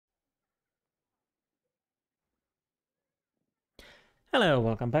Hello,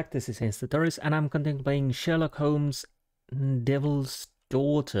 welcome back. This is Insti, and I'm continuing playing Sherlock Holmes, Devil's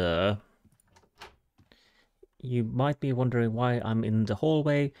Daughter. You might be wondering why I'm in the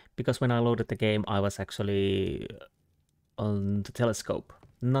hallway, because when I loaded the game, I was actually on the telescope,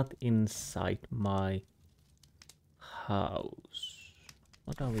 not inside my house.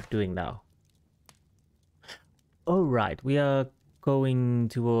 What are we doing now? Oh, right, we are going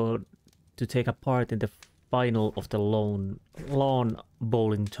to take a part in the final of the lawn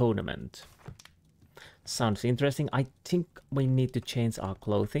bowling tournament. Sounds interesting. I think we need to change our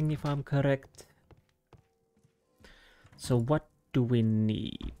clothing if I'm correct. So what do we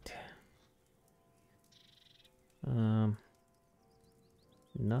need? Not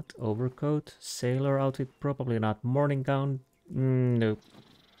overcoat, sailor outfit, probably not morning gown. No.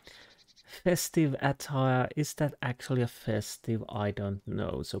 Festive attire, is that actually a festive? I don't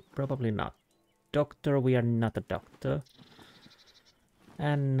know, so probably not. Doctor, we are not a doctor.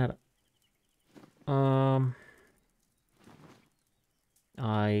 And not,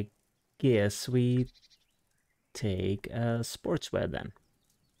 I guess we take sportswear then.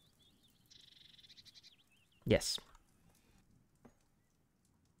 Yes.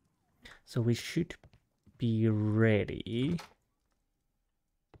 So we should be ready.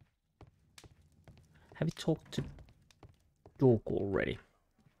 Have you talked to Dog already?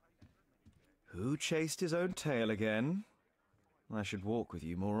 Who chased his own tail again? I should walk with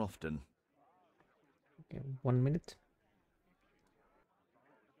you more often. Okay, 1 minute.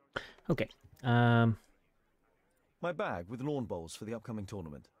 Okay. My bag with lawn bowls for the upcoming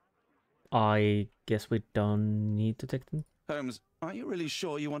tournament. I guess we don't need to take them. Holmes, are you really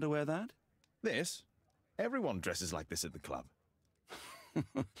sure you want to wear that? This? Everyone dresses like this at the club.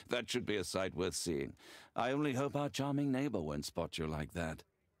 That should be a sight worth seeing. I only hope our charming neighbor won't spot you like that.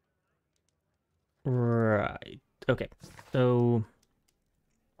 Right. Okay. So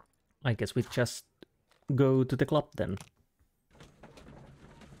I guess we just go to the club then.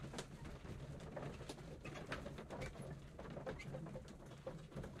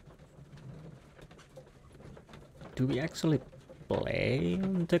 Do we actually play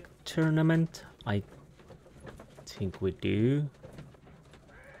on the tournament? I think we do.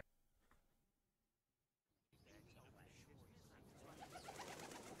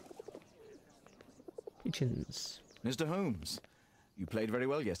 Pigeons. Mr. Holmes, you played very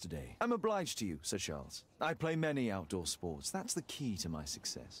well yesterday. I'm obliged to you, Sir Charles. I play many outdoor sports. That's the key to my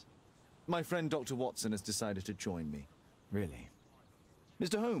success. My friend Dr. Watson has decided to join me. Really.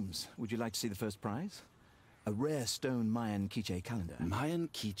 Mr. Holmes, would you like to see the first prize? A rare stone Mayan Quiche calendar. Mayan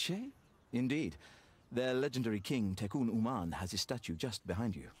Quiche? Indeed. Their legendary king, Tekun Uman, has his statue just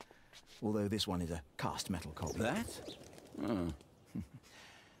behind you. Although this one is a cast metal copy. That? Oh.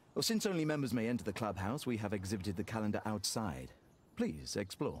 Well, since only members may enter the clubhouse, we have exhibited the calendar outside. Please,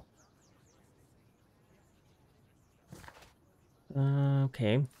 explore.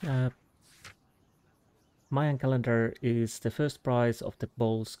 Okay. Mayan calendar is the first prize of the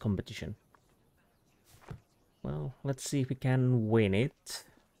bowls competition. Well, let's see if we can win it.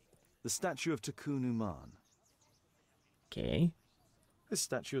 The statue of Tekun Uman. Okay. This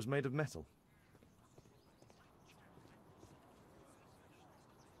statue is made of metal.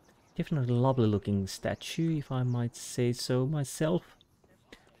 Definitely lovely looking statue, if I might say so myself.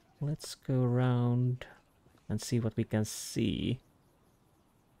 Let's go around and see what we can see.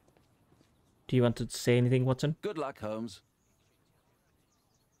 Do you want to say anything, Watson? Good luck, Holmes.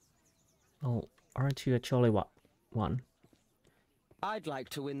 Oh, aren't you a jolly one? I'd like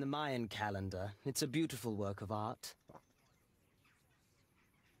to win the Mayan calendar. It's a beautiful work of art.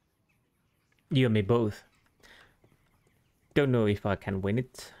 You and me both. Don't know if I can win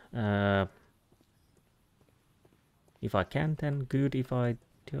it. If I can, then good. If I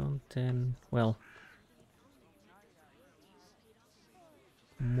don't, then, well,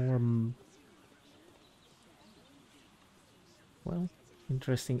 more... Well,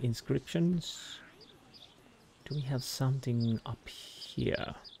 interesting inscriptions. Do we have something up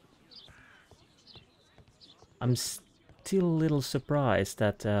here? I'm still a little surprised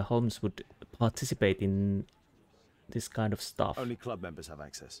that Holmes would participate in this kind of stuff. Only club members have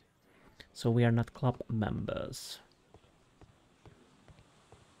access. So we are not club members.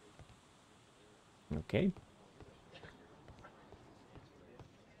 Okay.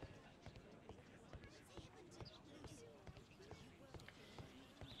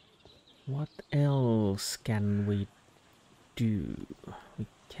 What else can we do? We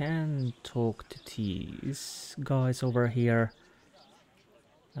can talk to these guys over here.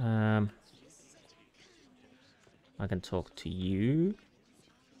 I can talk to you.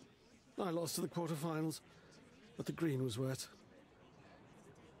 I lost to the quarterfinals, but the green was wet.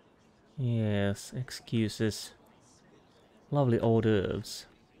 Yes, excuses. Lovely hors d'oeuvres.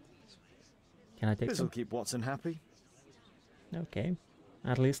 Can I take This'll some? keep Watson happy. Okay.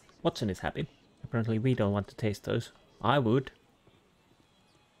 At least Watson is happy. Apparently we don't want to taste those. I would.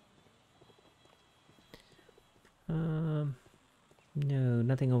 No,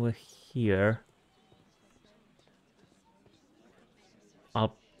 nothing over here.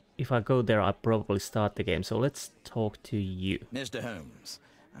 If I go there, I'll probably start the game. So let's talk to you. Mr. Holmes,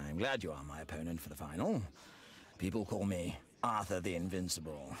 I'm glad you are my opponent for the final. People call me Arthur the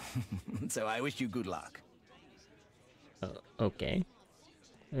Invincible, so I wish you good luck. Okay.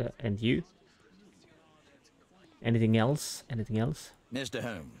 And you? Anything else? Anything else? Mr.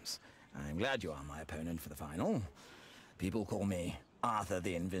 Holmes, I'm glad you are my opponent for the final. People call me Arthur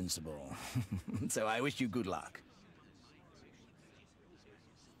the Invincible, so I wish you good luck.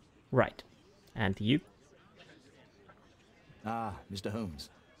 Right. And you? Ah, Mr. Holmes.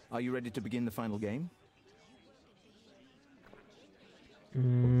 Are you ready to begin the final game?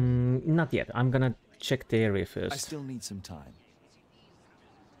 Not yet. I'm gonna check the area I first. still need some time.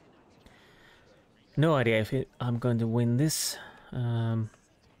 No idea if I'm going to win this.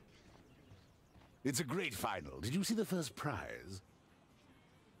 It's a great final. Did you see the first prize?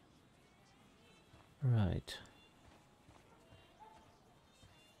 Right.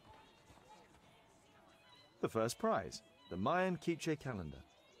 The first prize, the Mayan Quiche calendar.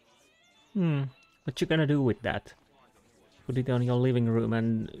 What you gonna do with that? Put it on your living room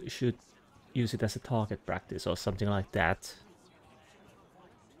and use it as a target practice or something like that.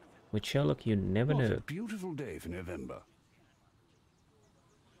 With Sherlock, you never What know. a beautiful day for November.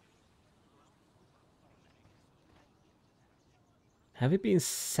 Have you been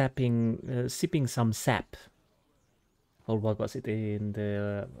sipping some sap? Or what was it in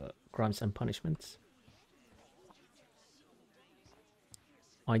the Crimes and Punishments?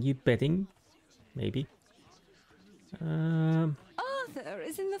 Are you betting? Maybe. Arthur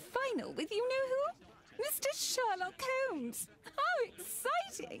is in the final with you know who? Mr. Sherlock Holmes. How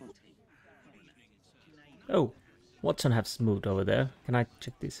exciting! Oh, Watson has moved over there. Can I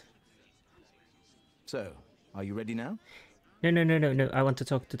check this? So, are you ready now? No. I want to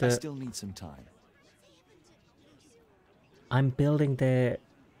talk to I the... still need some time. I'm building the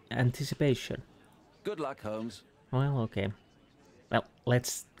anticipation. Good luck, Holmes. Well, okay. Well,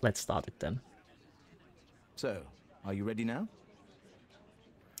 let's start it then. So, are you ready now?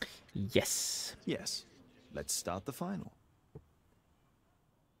 Yes. Yes. Let's start the final.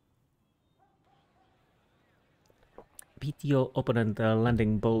 Beat your opponent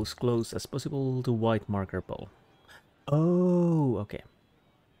landing balls close as possible to white marker ball. Oh, okay.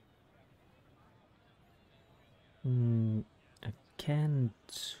 I can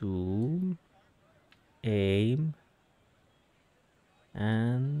zoom, aim,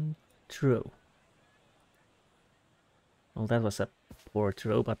 and throw. Well, that was a poor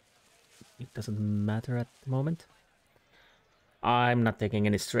throw, but it doesn't matter at the moment. I'm not taking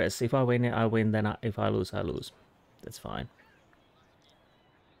any stress. If I win, I win. Then if I lose, I lose. That's fine.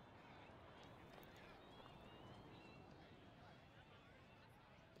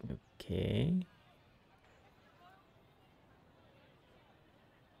 Okay.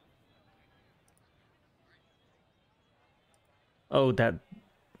 Oh, that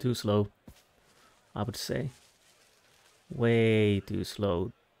too slow, I would say. Way too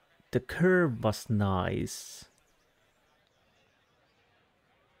slow. The curve was nice.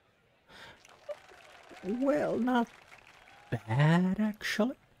 Well, not bad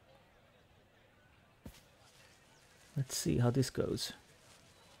actually. Let's see how this goes.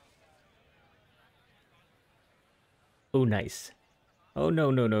 Oh, nice. Oh,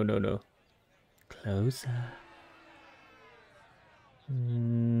 no. Closer.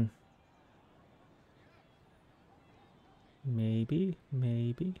 Maybe.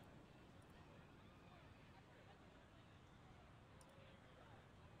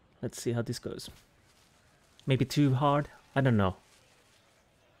 Let's see how this goes. Maybe too hard? I don't know.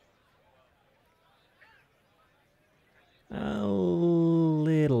 A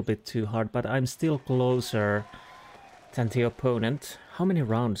little bit too hard, but I'm still closer than the opponent. How many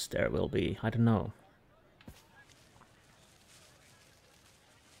rounds there will be? I don't know.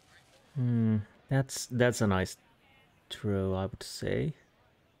 That's a nice throw, I would say.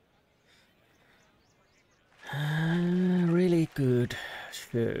 Really good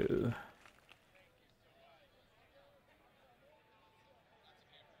show.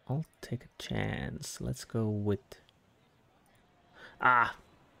 I'll take a chance. Let's go with... Ah!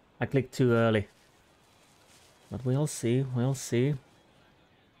 I clicked too early. But we'll see,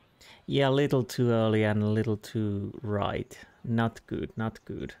 Yeah, a little too early and a little too right. Not good.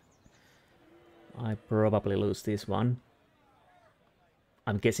 I probably lose this one.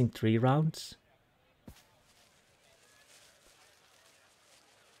 I'm guessing 3 rounds.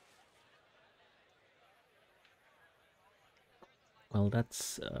 Well,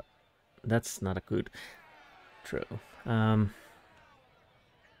 that's not a good throw.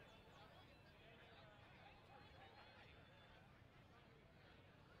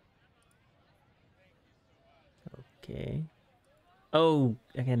 Okay. Oh,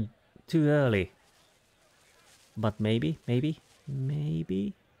 again, too early. But maybe,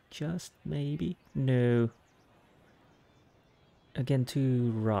 just maybe. No. Again,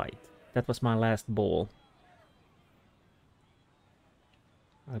 too right. That was my last ball.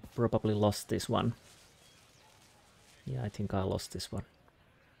 I probably lost this one. Yeah, I think I lost this one.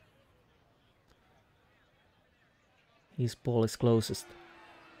 His ball is closest.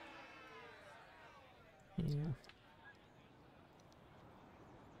 Yeah.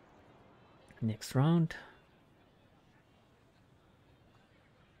 Next round.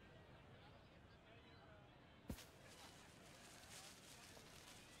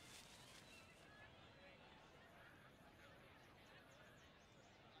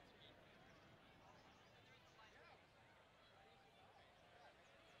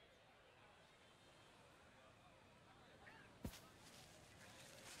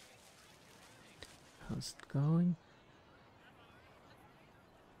 How's it going?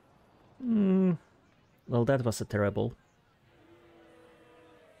 Well, that was a terrible.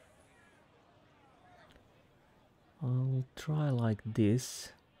 I'll try like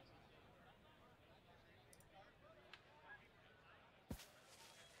this.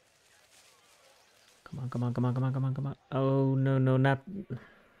 Come on, come on, come on, come on, come on, come on. Oh, no, no, not...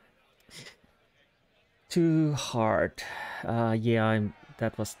 Too hard. Yeah,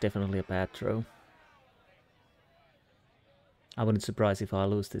 that was definitely a bad throw. I wouldn't surprise if I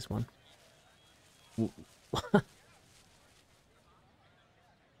lose this one.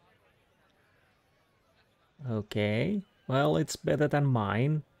 Okay, well, it's better than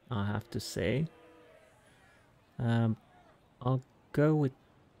mine, I have to say. I'll go with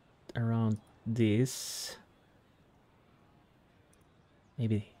around this.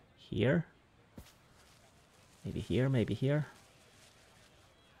 Maybe here? Maybe here, maybe here.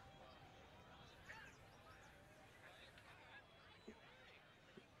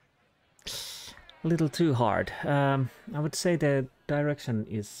 A little too hard. I would say the direction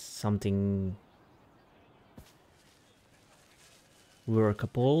is something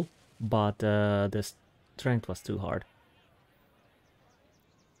workable, but the strength was too hard.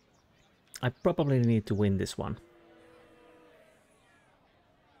 I probably need to win this one.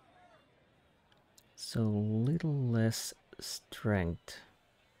 So little less strength.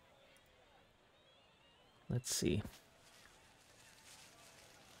 Let's see.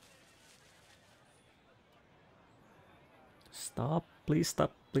 Stop, please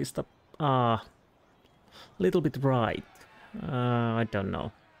stop, please stop. Ah, little bit right. I don't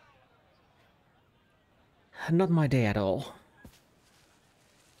know. Not my day at all.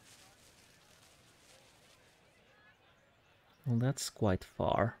 Well, that's quite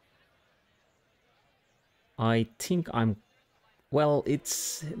far. I think I'm... Well,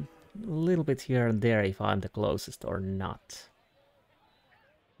 it's a little bit here and there if I'm the closest or not.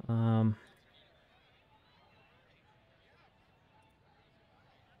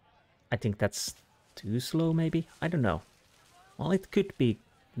 I think that's too slow, maybe? I don't know. Well, it could be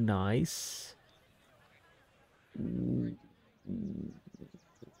nice.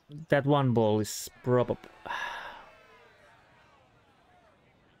 That one ball is probably...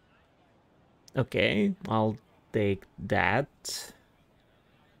 Okay, I'll take that.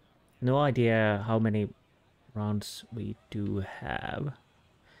 No idea how many rounds we do have.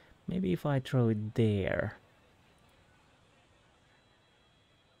 Maybe if I throw it there.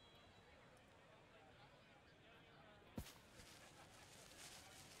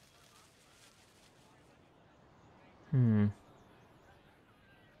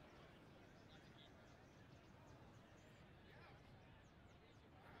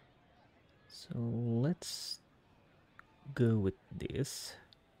 So let's go with this.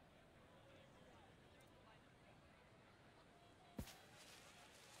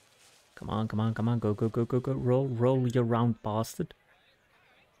 Come on, come on, come on, go, go, go, go, go, roll your round past it.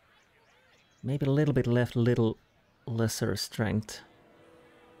 Maybe a little bit left, little lesser strength.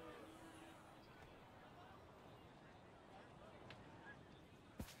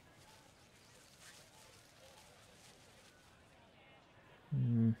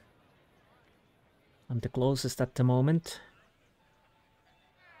 I'm the closest at the moment.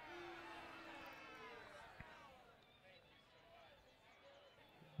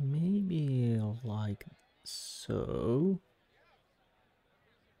 Maybe like so.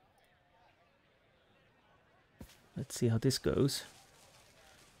 Let's see how this goes.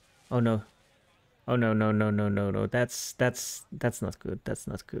 Oh no. Oh no, no, no, no, no, no. That's not good. That's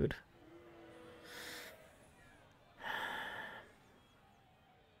not good.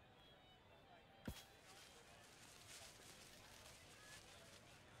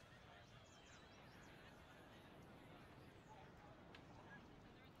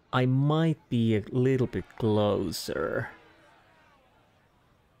 I might be a little bit closer.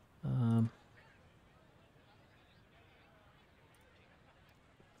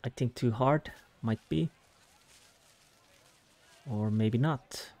 I think too hard might be. Or maybe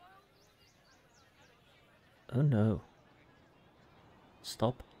not. Oh no.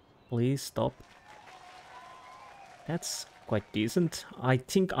 Stop. Please stop. That's quite decent. I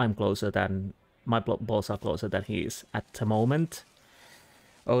think I'm closer than... My balls are closer than he is at the moment.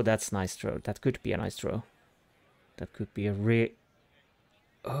 Oh, that's nice throw. That could be a nice throw. That could be a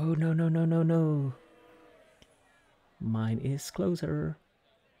Oh, no, no, no, no, no. Mine is closer.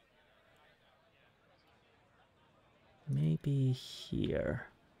 Maybe here.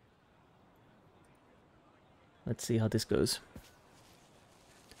 Let's see how this goes.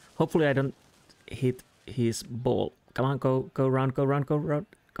 Hopefully I don't hit his ball. Come on, go round, go round, go round,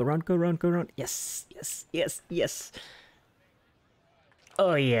 go round, go round, go round. Yes, yes, yes, yes.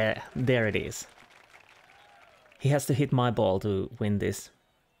 Oh yeah, there it is. He has to hit my ball to win this.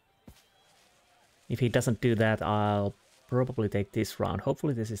 If he doesn't do that, I'll probably take this round.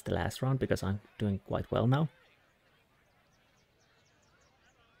 Hopefully this is the last round because I'm doing quite well now.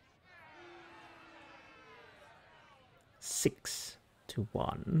 Six to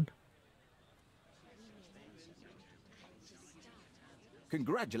 1.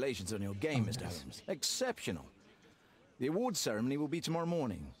 Congratulations on your game, Mr. Holmes. Exceptional. The awards ceremony will be tomorrow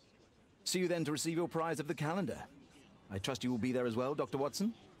morning. See you then to receive your prize of the calendar. I trust you will be there as well, Dr.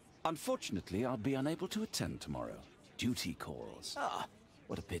 Watson? Unfortunately, I'll be unable to attend tomorrow. Duty calls. Ah,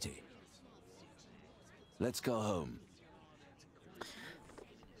 what a pity. Let's go home.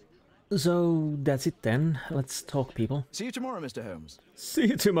 So that's it then. Let's talk, people. See you tomorrow, Mr. Holmes. See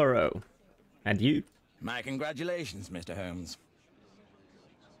you tomorrow. And you? My congratulations, Mr. Holmes.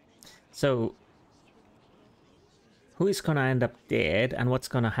 So, who is gonna end up dead and what's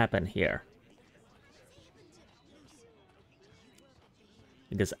gonna happen here?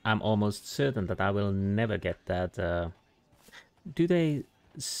 Because I'm almost certain that I will never get that. Do they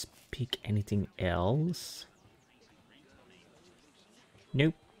speak anything else?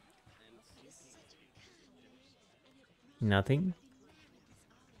 Nope. Nothing.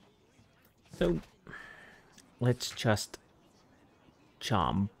 So, let's just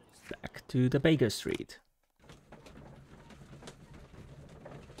jump back to the Baker Street.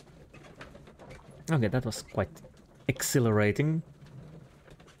 Okay, that was quite exhilarating.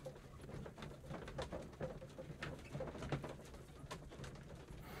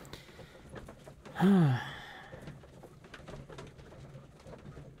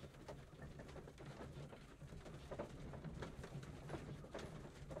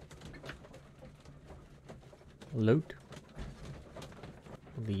 Load.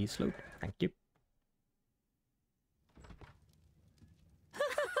 Please load. Thank you.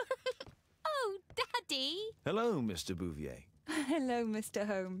 Oh, Daddy! Hello, Mr. Bouvier. Hello, Mr.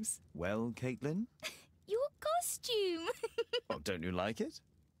 Holmes. Well, Caitlin? Your costume! Oh, don't you like it?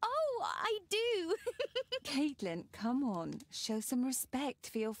 Oh, I do! Caitlin, come on. Show some respect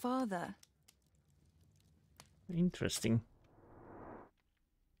for your father. Interesting.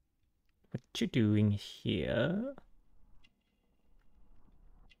 What you doing here?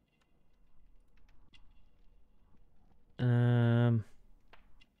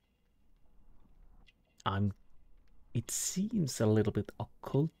 It seems a little bit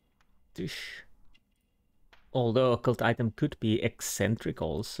occultish. Although occult item could be eccentric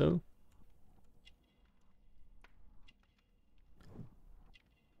also.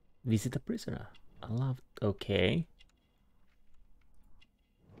 Visit a prisoner. Okay.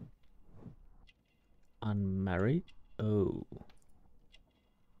 Unmarried. Oh.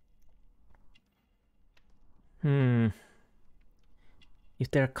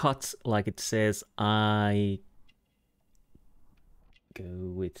 If there are cuts like it says, I go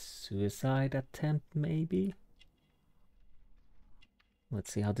with suicide attempt maybe.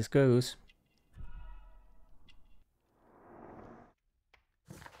 Let's see how this goes.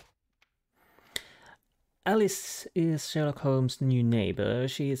 Alice is Sherlock Holmes' new neighbor.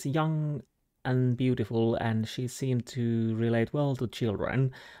 She is young and beautiful, and she seemed to relate well to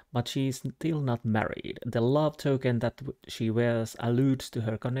children, but she's still not married. The love token that she wears alludes to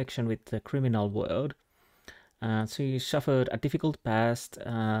her connection with the criminal world. She suffered a difficult past.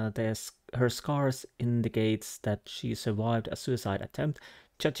 Her scars indicates that she survived a suicide attempt.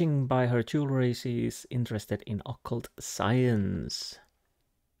 Judging by her jewelry, she is interested in occult science.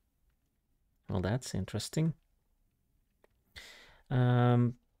 Well, that's interesting.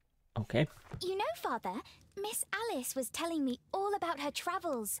 Okay. You know, Father, Miss Alice was telling me all about her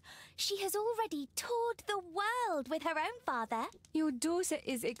travels. She has already toured the world with her own father. Your daughter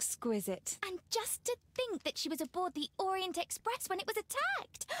is exquisite. And just to think that she was aboard the Orient Express when it was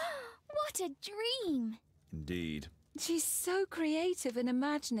attacked. What a dream. Indeed. She's so creative and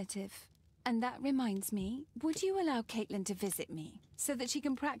imaginative. And that reminds me, would you allow Caitlin to visit me so that she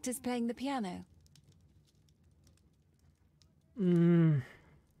can practice playing the piano?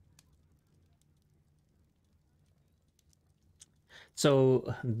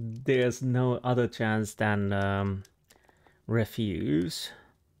 So there's no other chance than refuse.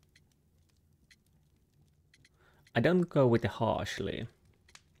 I don't go with the harshly.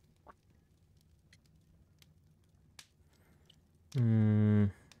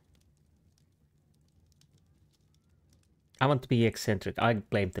 I want to be eccentric. I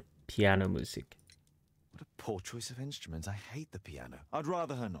blame the piano music. What a poor choice of instrument. I hate the piano. I'd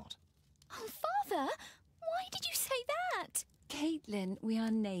rather her not. Oh, Father, why did you say that? Caitlin, we are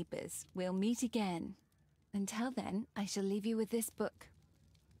neighbours. We'll meet again. Until then, I shall leave you with this book.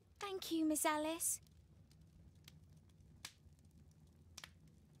 Thank you, Miss Alice.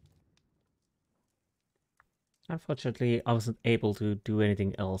 Unfortunately, I wasn't able to do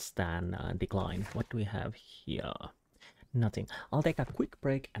anything else than decline. What do we have here? Nothing. I'll take a quick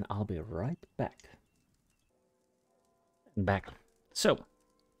break and I'll be right back. So,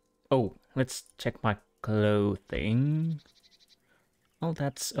 let's check my clothing. Well,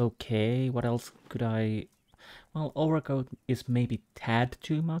 that's okay. What else could I... Well, overcoat is maybe tad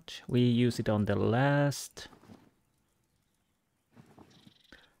too much. We use it on the last...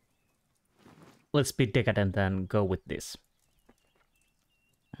 Let's be decadent and go with this.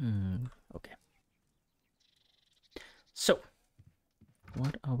 Okay. So,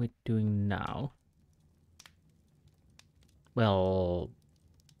 what are we doing now? Well,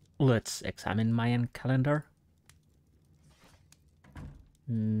 let's examine Mayan calendar.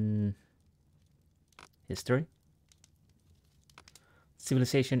 History.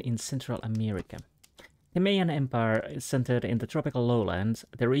 Civilization in Central America. The Mayan Empire is centered in the tropical lowlands,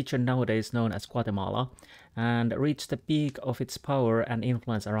 the region nowadays known as Guatemala, and reached the peak of its power and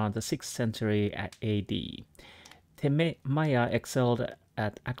influence around the 6th century AD. The Maya excelled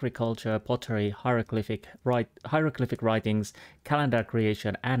at agriculture, pottery, hieroglyphic writings, calendar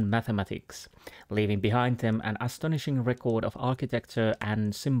creation, and mathematics, leaving behind them an astonishing record of architecture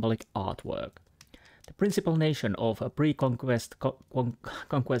and symbolic artwork. The principal nation of pre-conquest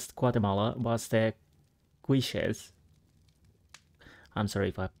conquest Guatemala was the Quiches. I'm sorry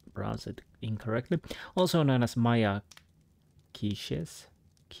if I pronounced it incorrectly. Also known as Maya Quiches.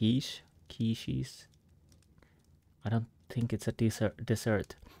 Quiches. I don't think it's a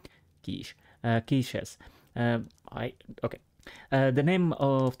dessert. Quiche. Quiches. Okay. The name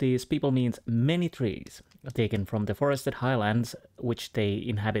of these people means many trees, taken from the forested highlands which they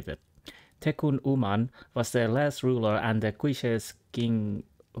inhabited. Tekun Uman was their last ruler and the Quiches king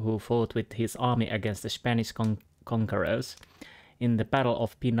who fought with his army against the Spanish conquerors in the Battle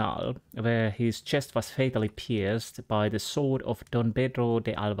of Pinal, where his chest was fatally pierced by the sword of Don Pedro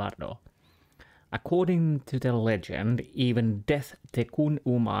de Alvarado. According to the legend, even death Tekun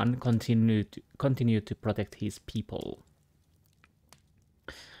Uman continued to protect his people.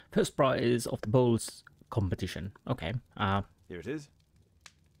 First prize of the bowls competition. Okay. Here it is.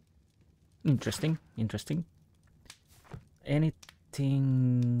 Interesting.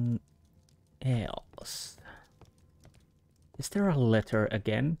 Anything else? Is there a letter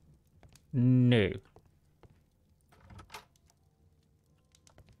again? No.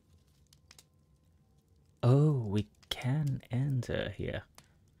 Oh, we can enter here.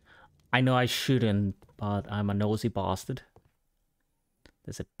 I know I shouldn't, but I'm a nosy bastard.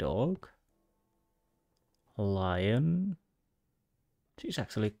 There's a dog. A lion. She's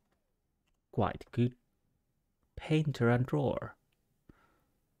actually quite good painter and drawer.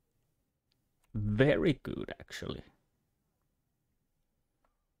 Very good, actually.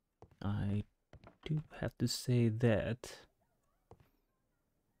 I do have to say that.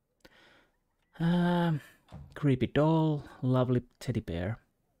 Creepy doll, lovely teddy bear.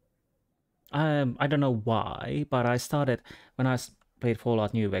 I don't know why, but I started when I was played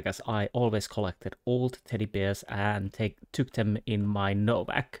Fallout New Vegas, I always collected old teddy bears and took them in my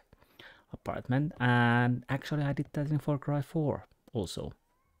Novak apartment. And actually I did that in Far Cry 4 also.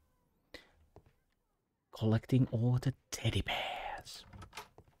 Collecting all the teddy bears.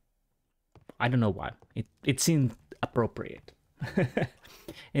 I don't know why. It seemed appropriate.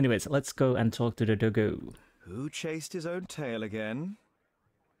 Anyways, let's go and talk to the doggo. Who chased his own tail again?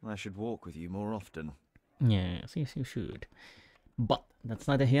 I should walk with you more often. Yes, yes, you should. But that's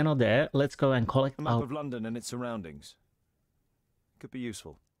neither here nor there. Let's go and collect A map of London and its surroundings. Could be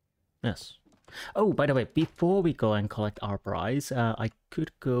useful. Yes. Oh, by the way, before we go and collect our prize, I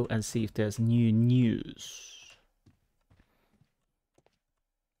could go and see if there's new news.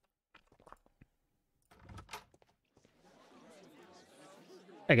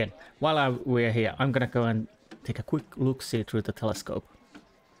 Again, while we're here, I'm gonna go and take a quick look-see through the telescope.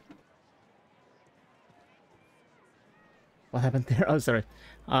 What happened there? Oh, sorry.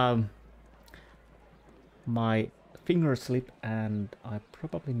 My finger slipped and I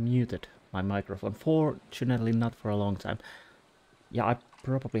probably muted my microphone. Fortunately, not for a long time. Yeah, I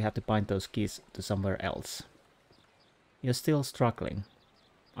probably have to bind those keys to somewhere else. You're still struggling.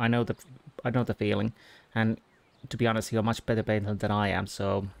 I know the feeling, and to be honest, you're a much better painter than I am,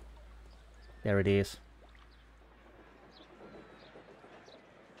 so there it is.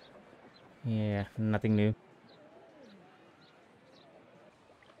 Yeah, nothing new.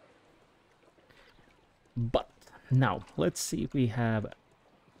 But now, let's see if we have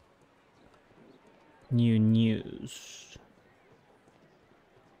new news.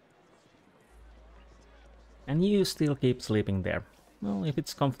 And you still keep sleeping there. Well, if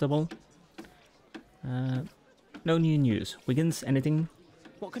it's comfortable. No new news. Wiggins, anything?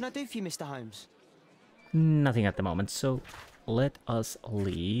 What can I do for you, Mr. Holmes? Nothing at the moment, so let us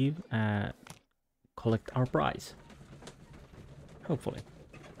leave and collect our prize. Hopefully.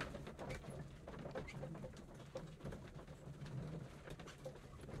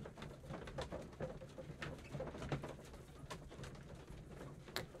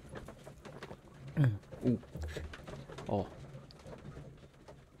 Ooh. Oh.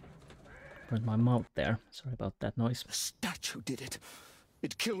 Burned my mouth there. Sorry about that noise. The statue did it.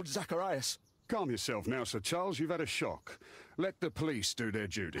 It killed Zacharias. Calm yourself now, Sir Charles. You've had a shock. Let the police do their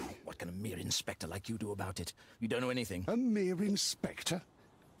duty. What can a mere inspector like you do about it? You don't know anything. A mere inspector?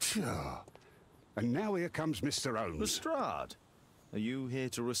 Phew. And now here comes Mr. Holmes. Lestrade, are you here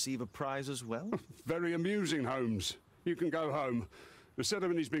to receive a prize as well? Very amusing, Holmes. You can go home. The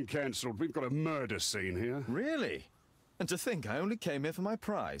ceremony's been cancelled. We've got a murder scene here. Really? And to think I only came here for my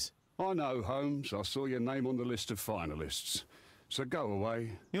prize. I know, Holmes. I saw your name on the list of finalists. So go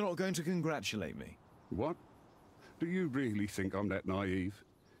away. You're not going to congratulate me? What? Do you really think I'm that naive?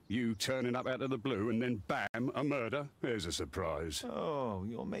 You turning up out of the blue and then bam, a murder? There's a surprise. Oh,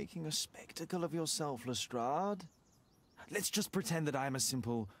 you're making a spectacle of yourself, Lestrade. Let's just pretend that I'm a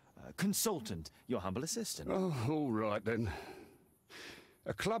simple consultant, your humble assistant. Oh, all right then.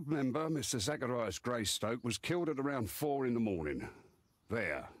 A club member, Mr. Zacharias Greystoke, was killed at around 4 in the morning.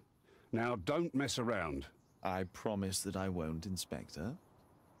 There. Now, don't mess around. I promise that I won't, Inspector.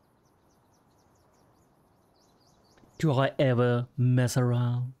 Do I ever mess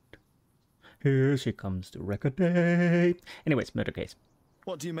around? Here she comes to record date. Anyways, murder case.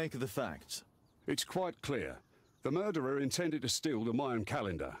 What do you make of the facts? It's quite clear. The murderer intended to steal the Mayan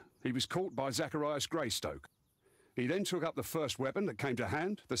calendar. He was caught by Zacharias Greystoke. He then took up the first weapon that came to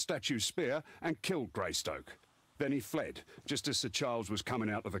hand, the statue's spear, and killed Greystoke. Then he fled, just as Sir Charles was coming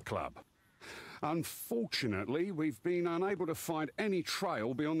out of the club. Unfortunately, we've been unable to find any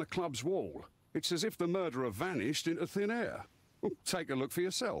trail beyond the club's wall. It's as if the murderer vanished into thin air. Well, take a look for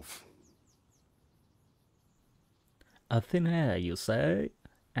yourself. A thin air, you say?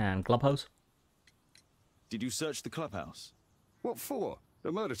 And clubhouse? Did you search the clubhouse? What for?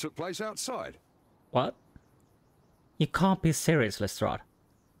 The murder took place outside. What? You can't be serious, Lestrade.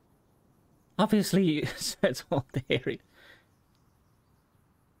 Obviously, you searched all the area.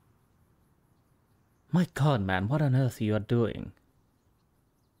 My god, man, what on earth you are doing?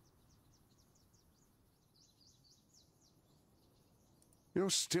 You're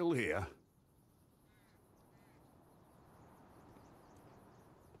still here?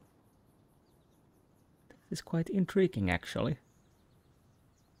 This is quite intriguing, actually.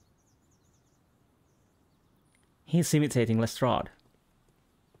 He's imitating Lestrade.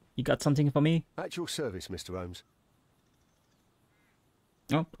 You got something for me? At your service, Mr. Holmes.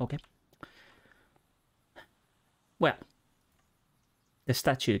 Oh, okay. Well, the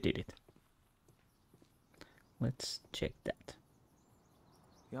statue did it. Let's check that.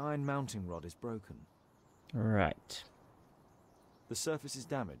 The iron mounting rod is broken. Right. The surface is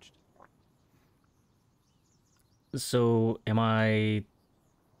damaged. So, am I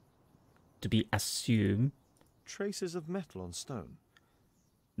to be assumed Traces of metal on stone.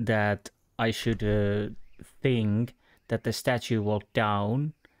 that I should think that the statue walked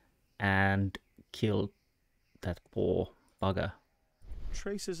down and killed that poor bugger?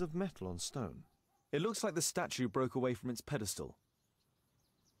 Traces of metal on stone. It looks like the statue broke away from its pedestal.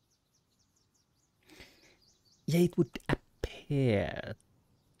 Yeah, it would appear.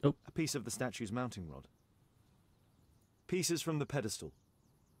 Oh, A piece of the statue's mounting rod. Pieces from the pedestal.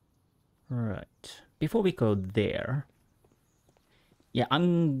 right. Before we go there, yeah,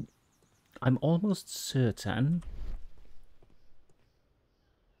 I'm almost certain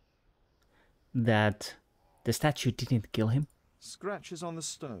that the statue didn't kill him. Scratches on the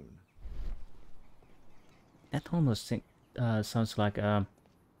stone. That almost sounds like a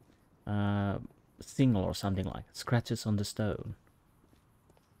single or something like scratches on the stone.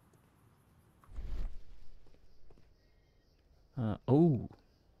 Oh,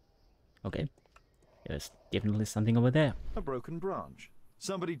 okay. There's definitely something over there. A broken branch.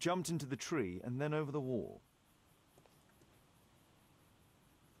 Somebody jumped into the tree and then over the wall.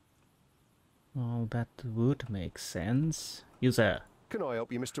 Well, that would make sense. You, sir. Can I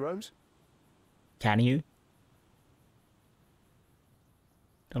help you, Mr. Holmes? Can you?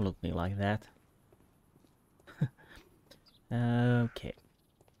 Don't look at me like that. Okay.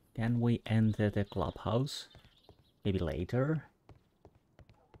 Can we enter the clubhouse? Maybe later?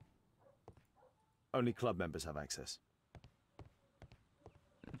 Only club members have access.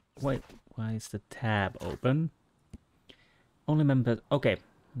 Wait, why is the tab open? Only members... Okay,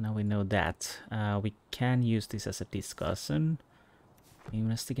 now we know that. We can use this as a discussion.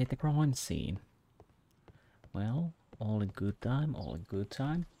 Investigate the crime scene. Well, all in good time, all in good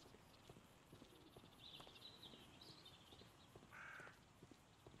time.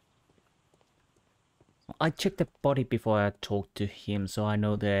 I checked the body before I talked to him, so I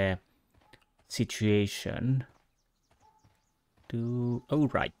know the situation. Oh,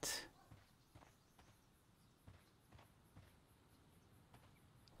 right.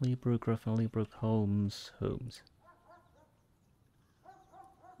 Leebrook, and Leebrook, Holmes.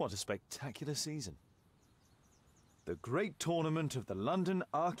 What a spectacular season. The great tournament of the London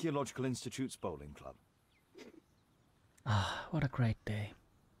Archaeological Institute's bowling club. Ah, what a great day.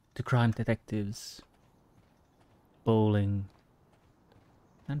 The crime detectives, bowling,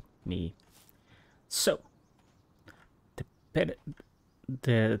 and me. So,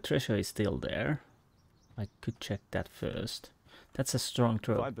 the treasure is still there. I could check that first. That's a strong If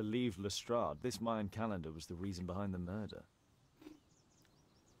throw. I believe Lestrade, this Mayan calendar was the reason behind the murder.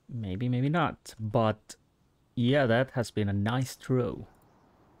 Maybe, maybe not. But, yeah, that has been a nice throw.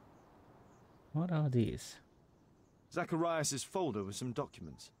 What are these? Zacharias' folder with some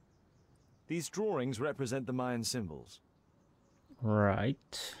documents. These drawings represent the Mayan symbols.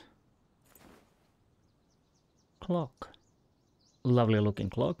 Right. Clock. Lovely looking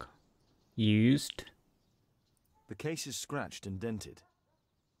clock. Used. The case is scratched and dented.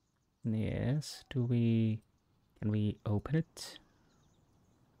 Yes. Can we open it?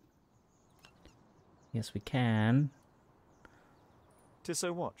 Yes, we can.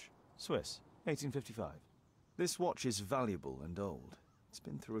 Tissot watch, Swiss, 1855. This watch is valuable and old. It's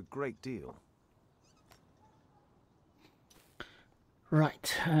been through a great deal.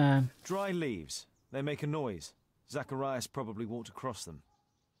 Right. Dry leaves. They make a noise. Zacharias probably walked across them.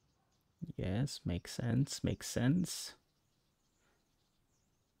 Yes, makes sense. Makes sense.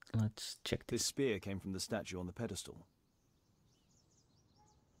 Let's check This this. spear came from the statue on the pedestal.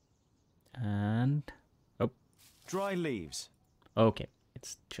 And oh, Dry leaves. okay.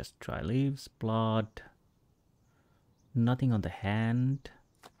 It's just dry leaves, blood. Nothing on the hand.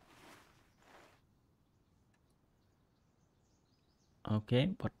 Okay,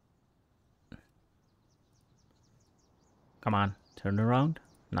 but come on, turn around.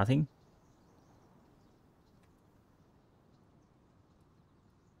 Nothing.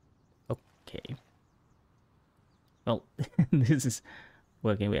 Okay. Well, this is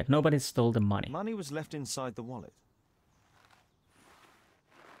working weird. Nobody stole the money. Money was left inside the wallet.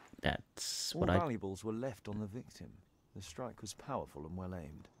 That's All what I... valuables were left on the victim. The strike was powerful and well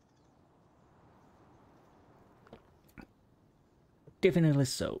aimed. Definitely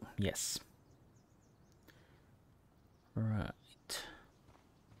so, yes. Right.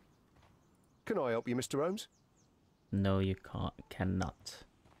 Can I help you, Mr. Holmes? No, you cannot.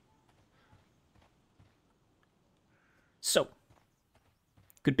 So,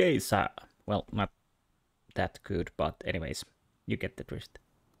 good day, sir. Well, not that good, but anyways, you get the drift.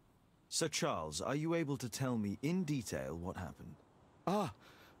 Sir Charles, are you able to tell me in detail what happened? Ah,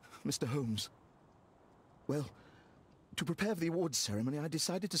 Mr. Holmes. Well, to prepare for the awards ceremony, I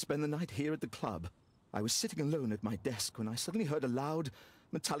decided to spend the night here at the club. I was sitting alone at my desk when I suddenly heard a loud,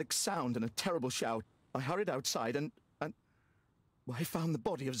 metallic sound and a terrible shout. I hurried outside and well, I found the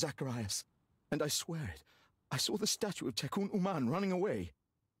body of Zacharias. And I swear it, I saw the statue of Tekun Uman running away.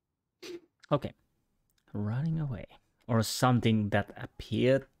 Okay. Running away. Or something that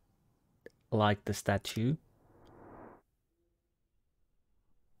appeared like the statue.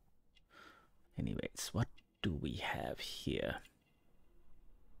 Anyways, what do we have here?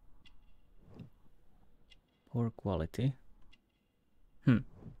 Poor quality.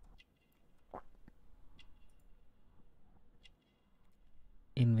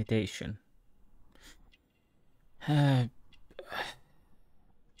 Invitation.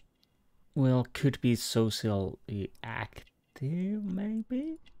 Well, could be socially active,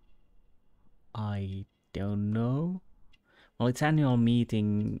 maybe? I don't know. Well, it's annual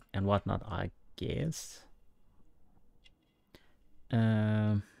meeting and whatnot, I guess.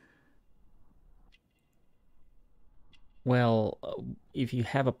 Well, if you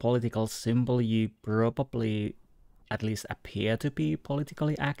have a political symbol, you probably at least appear to be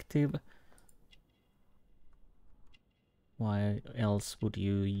politically active. Why else would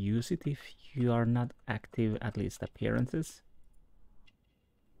you use it if you are not active, at least appearances?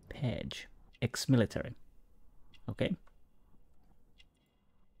 Page. Ex-military. Okay.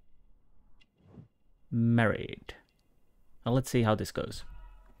 Married. Now let's see how this goes.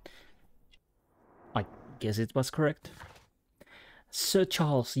 I guess it was correct. Sir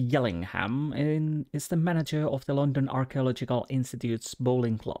Charles Yellingham is the manager of the London Archaeological Institute's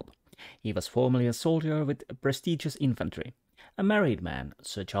bowling club. He was formerly a soldier with prestigious infantry. A married man,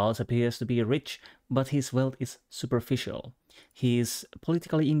 Sir Charles appears to be rich, but his wealth is superficial. He is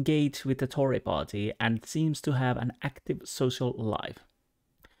politically engaged with the Tory party and seems to have an active social life.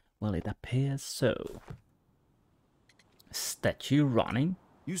 Well, it appears so. Statue running?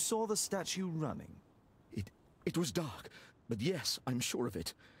 You saw the statue running? It was dark, but yes, I'm sure of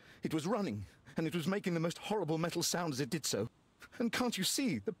it. It was running, and it was making the most horrible metal sound as it did so. And can't you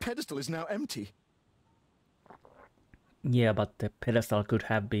see, the pedestal is now empty. Yeah, but the pedestal could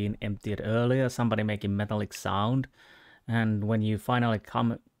have been emptied earlier, somebody making metallic sound. And when you finally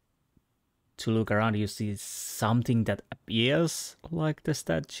come to look around, you see something that appears like the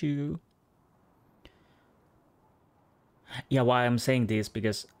statue. Yeah, why I'm saying this,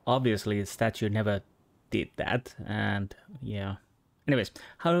 because obviously the statue never did that, and yeah. Anyways,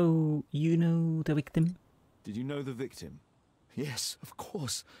 how do you know the victim? Did you know the victim? Yes, of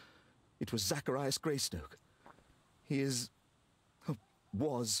course. It was Zacharias Greystoke. He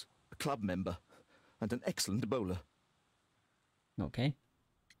was a club member and an excellent bowler. Okay.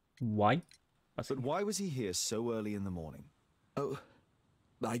 Why? But why was he here so early in the morning? Oh,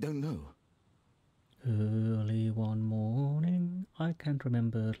 I don't know. Early one morning, I can't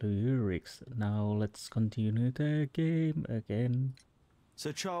remember lyrics. Now let's continue the game again.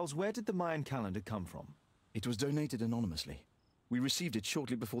 Sir Charles, where did the Mayan calendar come from? It was donated anonymously. We received it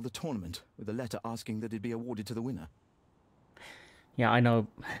shortly before the tournament, with a letter asking that it be awarded to the winner. Yeah, I know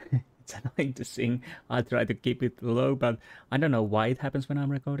it's annoying to sing. I try to keep it low, but I don't know why it happens when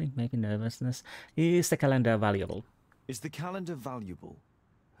I'm recording. Maybe nervousness. Is the calendar valuable? Is the calendar valuable?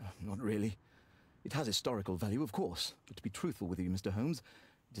 Not really. It has historical value, of course. But to be truthful with you, Mr. Holmes,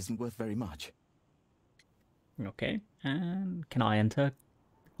 it isn't worth very much. Okay, and can I enter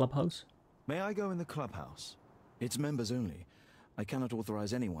the clubhouse? May I go in the clubhouse? It's members only. I cannot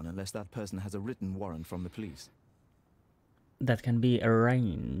authorize anyone unless that person has a written warrant from the police. That can be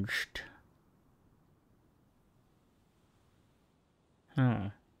arranged. Huh.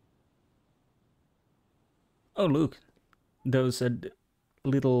 Oh, look. Those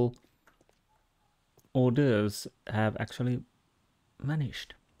little hors d'oeuvres have actually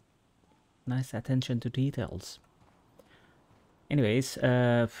vanished. Nice attention to details. Anyways,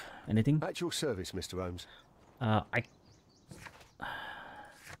 anything? At your service, Mr. Holmes.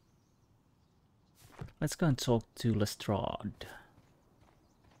 Let's go and talk to Lestrade.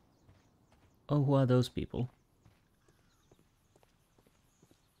 Oh, who are those people?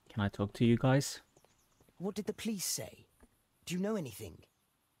 Can I talk to you guys? What did the police say? Do you know anything?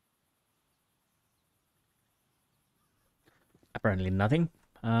 Apparently nothing.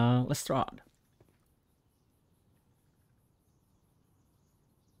 Lestrade.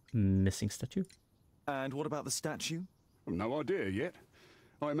 Missing statue? And what about the statue? No idea yet.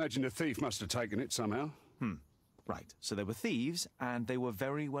 I imagine the thief must have taken it somehow. Right, so they were thieves, and they were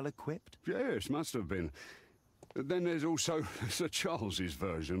very well equipped? Yes, must have been. Then there's also Sir Charles's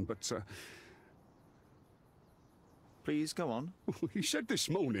version, but... Please go on. He said this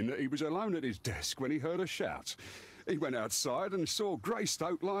morning that he was alone at his desk when he heard a shout. He went outside and saw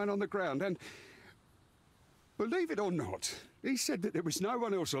Greystoke lying on the ground and... Believe it or not, he said that there was no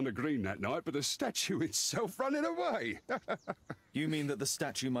one else on the green that night but the statue itself running away. You mean that the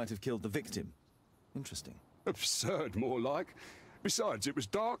statue might have killed the victim? Interesting. Absurd, more like. Besides, it was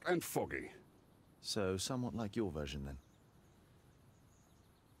dark and foggy. So, somewhat like your version,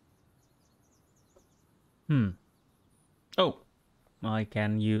 then. Oh, I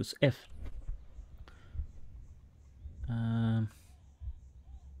can use F.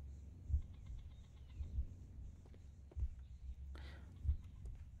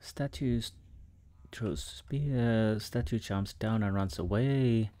 Statues throws spear, statue jumps down and runs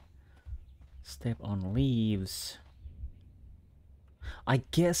away. Step on leaves. I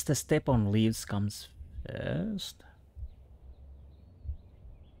guess the step on leaves comes first.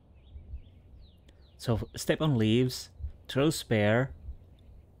 So step on leaves, throw spear,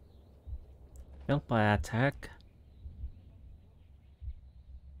 help by attack.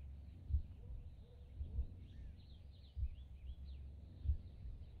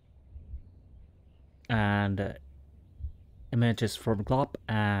 And emerges from club,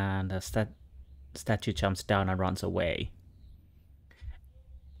 and a statue jumps down and runs away.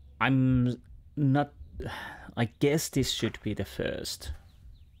 I'm not... I guess this should be the first.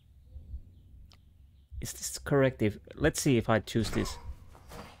 Is this correct? Let's see if I choose this.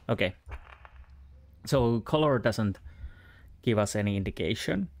 Okay. So color doesn't give us any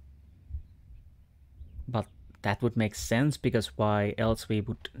indication. But that would make sense, because why else we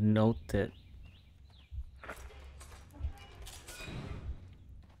would note the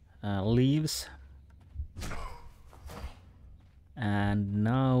leaves. And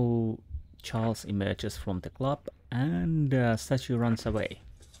now Charles emerges from the club and statue runs away.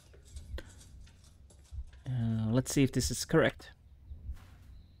 Let's see if this is correct.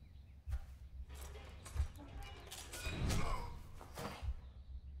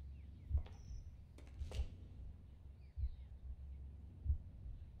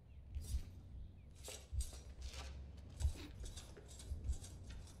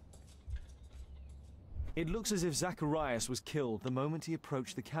 It looks as if Zacharias was killed the moment he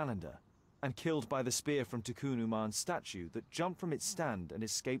approached the calendar, and killed by the spear from Tikkun Uman's statue that jumped from its stand and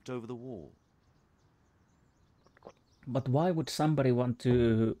escaped over the wall. But why would somebody want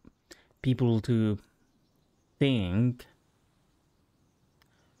people to think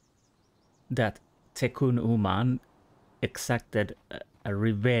that Tikkun Uman exacted a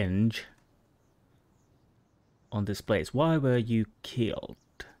revenge on this place? Why were you killed?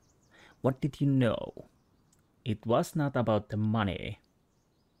 What did you know? It was not about the money.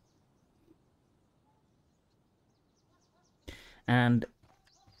 And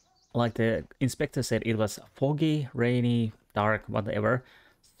like the inspector said, it was foggy, rainy, dark, whatever.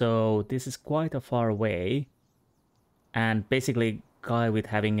 So this is quite a far away. And basically, guy with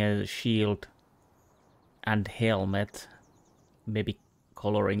having a shield and helmet, maybe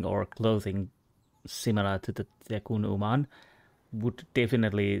coloring or clothing similar to the Tikkun Uman, would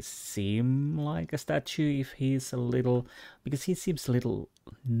definitely seem like a statue if he's a little... because he seems a little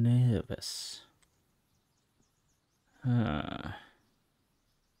nervous. What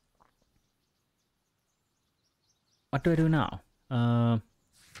do I do now? I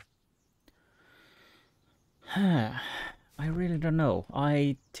really don't know.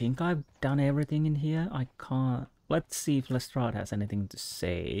 I think I've done everything in here. I can't... Let's see if Lestrade has anything to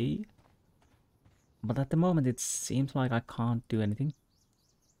say. But at the moment it seems like I can't do anything.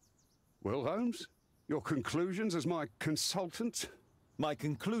 Well, Holmes, your conclusions as my consultant? My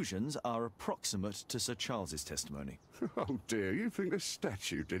conclusions are approximate to Sir Charles's testimony. Oh dear, you think the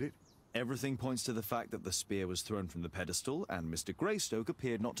statue did it? Everything points to the fact that the spear was thrown from the pedestal and Mr. Greystoke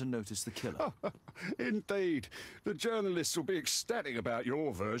appeared not to notice the killer. Indeed. The journalists will be ecstatic about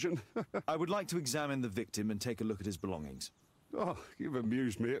your version. I would like to examine the victim and take a look at his belongings. Oh, you've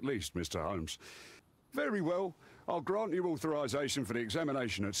amused me at least, Mr. Holmes. Very well. I'll grant you authorization for the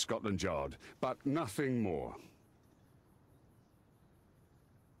examination at Scotland Yard, but nothing more.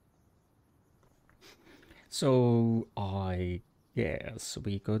 So I guess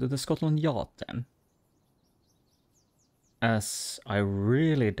we go to the Scotland Yard then. As I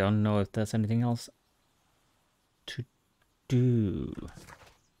really don't know if there's anything else to do.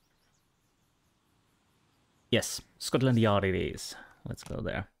 Yes, Scotland Yard it is. Let's go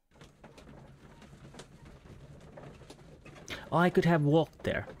there. I could have walked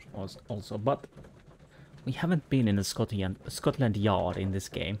there also, but we haven't been in the Scotland Yard in this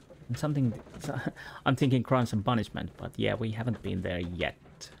game. And I'm thinking Crimes and Punishment, but yeah, we haven't been there yet.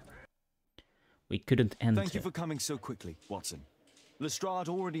 We couldn't enter. Thank you for coming so quickly, Watson. Lestrade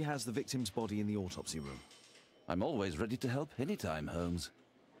already has the victim's body in the autopsy room. I'm always ready to help anytime, Holmes.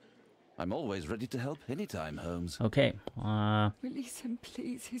 I'm always ready to help anytime, Holmes. Okay. Release him,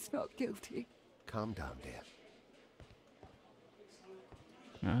 please. He's not guilty. Calm down, dear.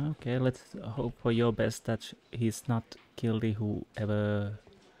 Okay, let's hope for your best that he's not guilty, whoever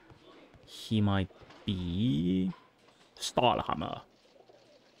he might be. Stahlhammer.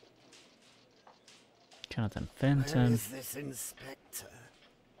 Jonathan Fenton. Where is this inspector?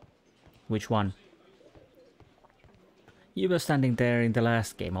 Which one? You were standing there in the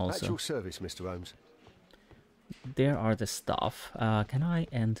last game also. At your service, Mr. Holmes. There are the stuff. Can I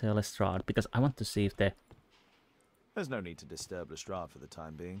enter Lestrade? Because I want to see if the... There's no need to disturb Lestrade for the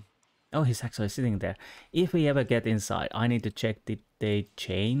time being. Oh, he's actually sitting there. If we ever get inside, I need to check, did they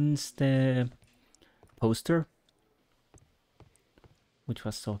change the poster? Which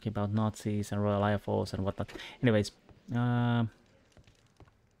was talking about Nazis and Royal Air Force and whatnot. Anyways,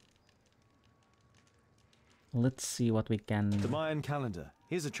 let's see what we can... The Mayan calendar.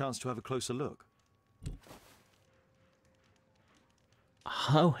 Here's a chance to have a closer look.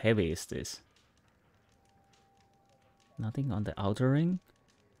 How heavy is this? Nothing on the outer ring.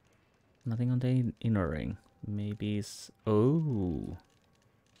 Nothing on the inner ring. Maybe it's... Oh.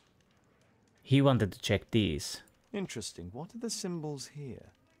 He wanted to check these. Interesting. What are the symbols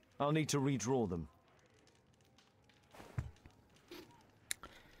here? I'll need to redraw them.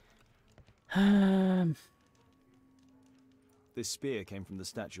 This spear came from the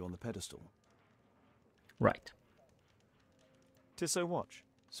statue on the pedestal. Right. Tissot watch.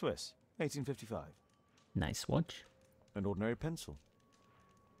 Swiss. 1855. Nice watch. An ordinary pencil.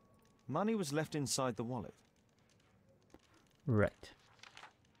 Money was left inside the wallet. Right.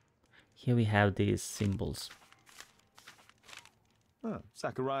 Here we have these symbols. Ah,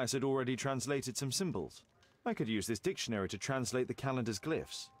 Zacharias had already translated some symbols. I could use this dictionary to translate the calendar's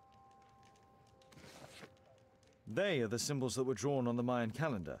glyphs. They are the symbols that were drawn on the Mayan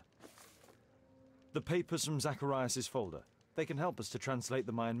calendar. The papers from Zacharias' folder. They can help us to translate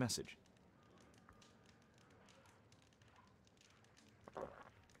the Mayan message.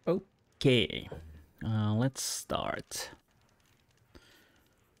 Okay. Let's start.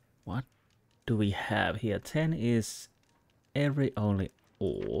 What do we have here? 10 is every, only,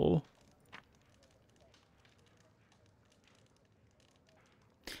 all.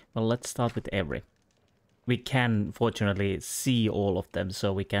 Well, let's start with every. We can fortunately see all of them,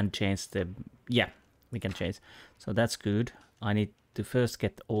 so we can change them. Yeah, we can change. So that's good. I need to first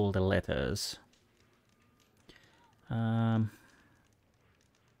get all the letters.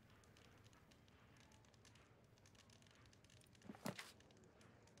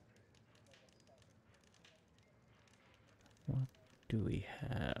 What do we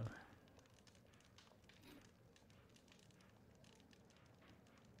have?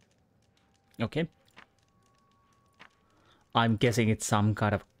 Okay. I'm guessing it's some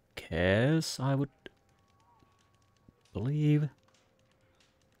kind of curse, I would believe.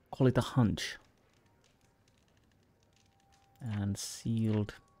 Call it a hunch. And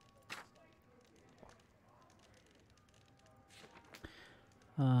sealed.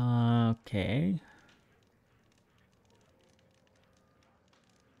 Okay.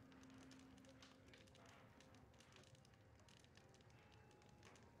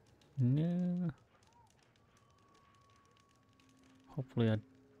 No. Hopefully I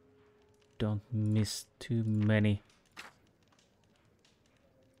don't miss too many.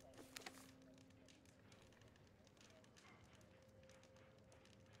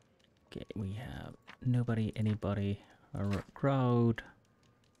 Okay, we have nobody, anybody, a crowd.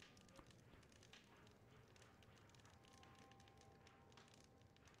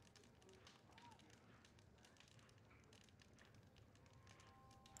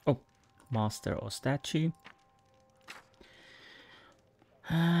 Oh, master or statue.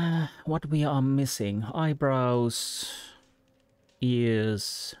 What we are missing? Eyebrows,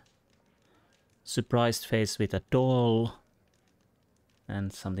 ears, surprised face with a doll,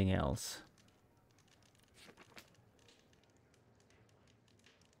 and something else.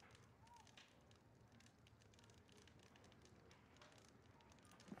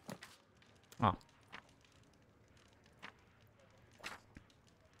 Ah.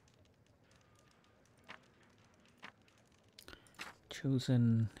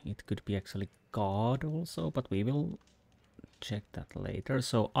 Chosen, it could be actually God also, but we will check that later.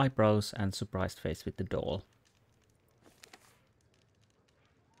 So eyebrows and surprised face with the doll.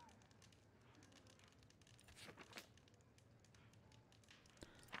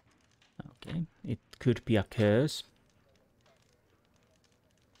 Okay, it could be a curse.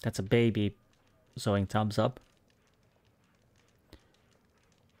 That's a baby showing thumbs up.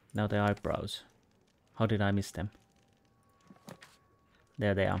 Now the eyebrows. How did I miss them?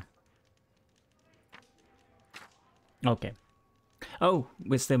 There they are. Okay. Oh,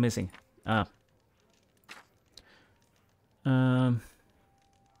 we're still missing. Ah.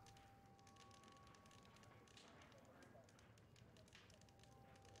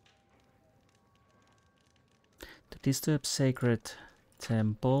 To disturb sacred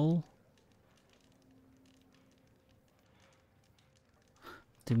temple.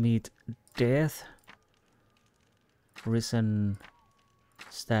 To meet death. Risen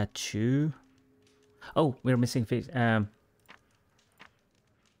statue. Oh, we're missing face. Right.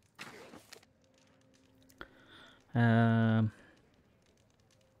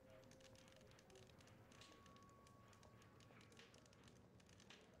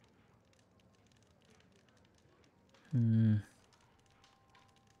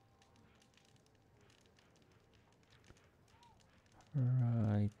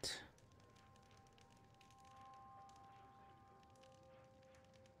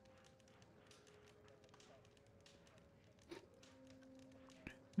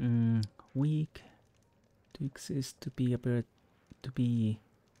 Weak to exist, to be appeared to be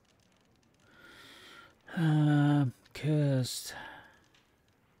cursed.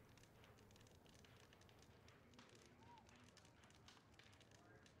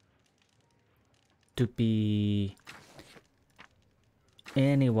 To be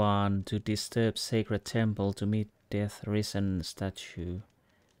anyone to disturb sacred temple, to meet death risen statue.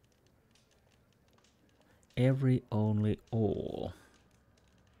 Every, only, all.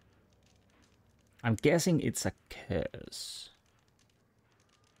 I'm guessing it's a curse.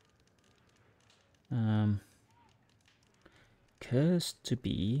 Curse to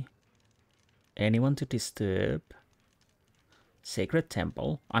be anyone to disturb sacred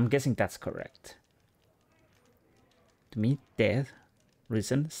temple. I'm guessing that's correct. To meet death,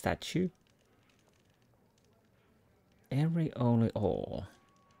 risen statue. Every, only, all.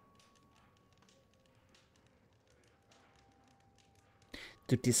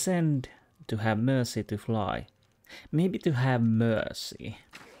 To descend, to have mercy, to fly. Maybe to have mercy.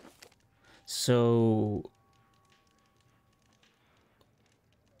 So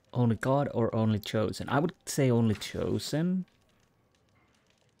only God or only chosen? I would say only chosen.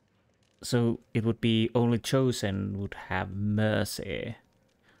 So it would be only chosen would have mercy.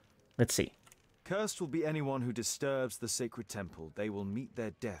 Let's see. Cursed will be anyone who disturbs the sacred temple. They will meet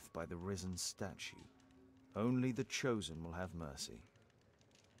their death by the risen statue. Only the chosen will have mercy.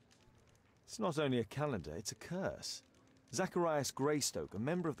 It's not only a calendar, it's a curse. Zacharias Greystoke, a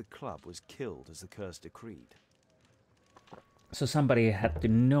member of the club, was killed as the curse decreed. So somebody had to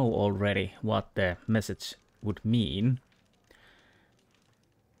know already what the message would mean.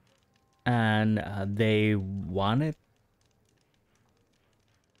 And they wanted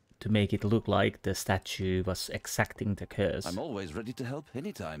to make it look like the statue was exacting the curse. I'm always ready to help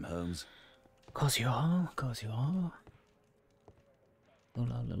anytime, Holmes. 'Cause you are, 'cause you are. So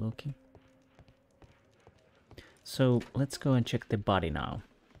lovely looking. So let's go and check the body now.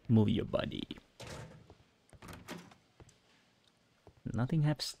 Move your body. Nothing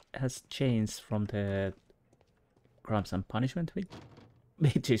has changed from the Crimes and Punishment week,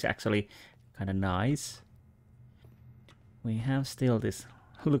 which is actually kind of nice. We have still this.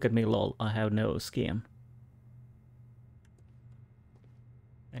 Look at me, lol. I have no skin.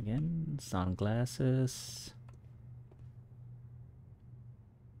 Again, sunglasses.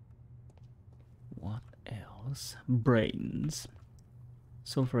 What else? Brains.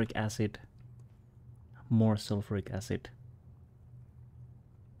 Sulfuric acid. More sulfuric acid.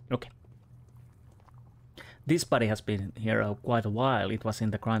 Okay. This body has been here quite a while. It was in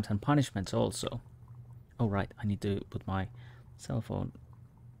the Crimes and Punishments also. Oh right, I need to put my cell phone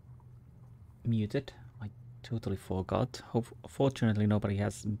muted. I totally forgot. Fortunately, nobody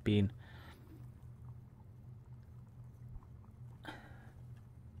has been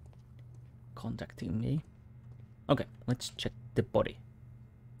contacting me. Okay, let's check the body.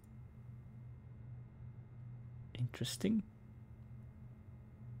 Interesting.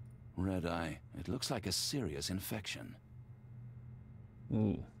 Red eye. It looks like a serious infection.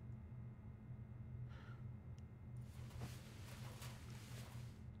 Ooh.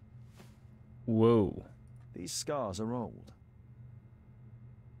 Whoa. These scars are old.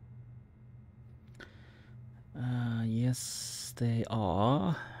 Yes, they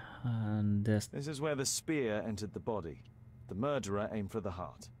are. And This is where the spear entered the body. The murderer aimed for the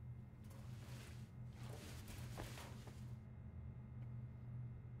heart.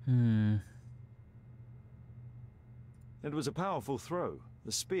 It was a powerful throw.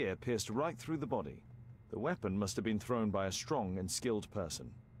 The spear pierced right through the body. The weapon must have been thrown by a strong and skilled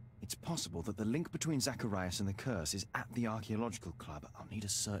person. It's possible that the link between Zacharias and the curse is at the archaeological club. I'll need a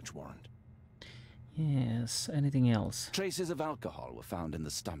search warrant. Yes, anything else? Traces of alcohol were found in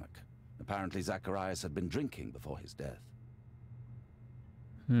the stomach. Apparently Zacharias had been drinking before his death.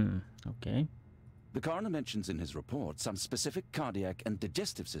 Okay. The coroner mentions in his report some specific cardiac and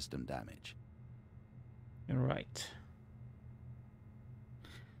digestive system damage. Right.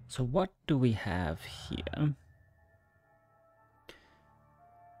 So what do we have here?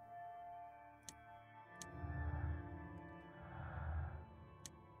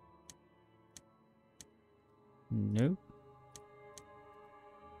 Nope.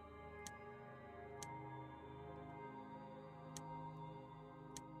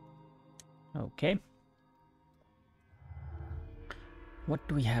 Okay. What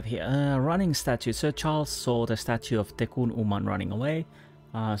do we have here? Running statue. Sir Charles saw the statue of Tekun Uman running away.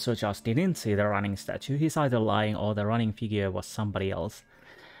 Sir Charles didn't see the running statue. He's either lying or the running figure was somebody else.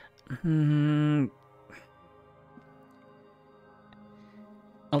 Well,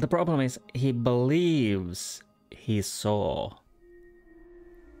 the problem is he believes he saw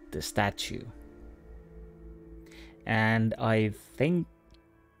the statue. And I think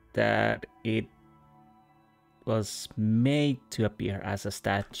that it was made to appear as a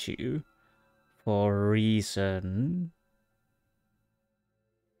statue for a reason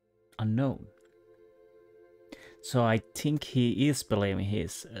unknown. So I think he is believing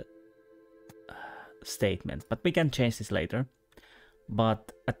his statement, but we can change this later.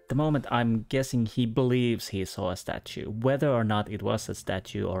 But at the moment I'm guessing he believes he saw a statue. Whether or not it was a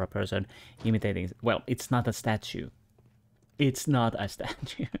statue or a person imitating, well, it's not a statue. It's not a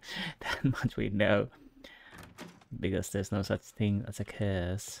statue. That much we know. Because there's no such thing as a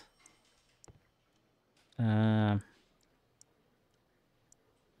curse. Do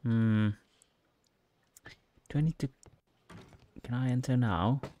I need to... Can I enter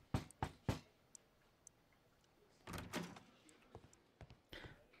now?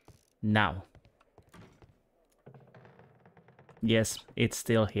 Now. Yes, it's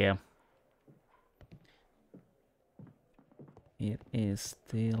still here. It is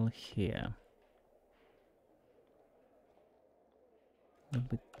still here. A little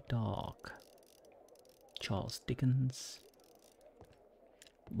bit dark. Charles Dickens.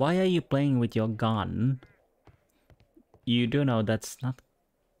 Why are you playing with your gun? You do know that's not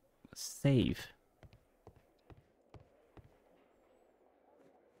safe.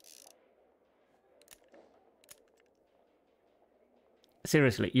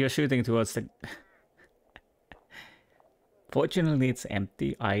 Seriously, you're shooting towards the... Fortunately, it's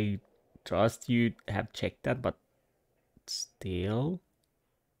empty. I trust you have checked that, but still...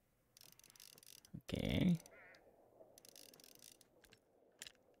 Okay.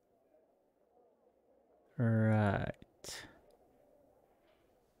 Right.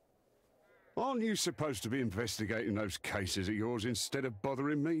 Aren't you supposed to be investigating those cases of yours instead of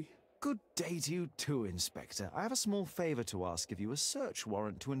bothering me? Good day to you too, Inspector. I have a small favor to ask of you, a search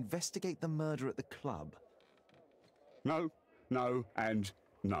warrant to investigate the murder at the club. No, no, and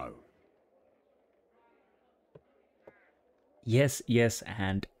no. Yes, yes,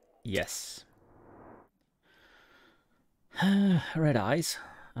 and yes. Red eyes.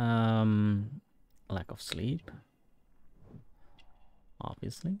 Lack of sleep.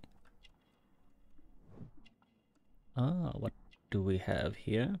 Obviously. What do we have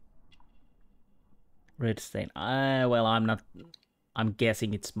here? Red stain. Well, I'm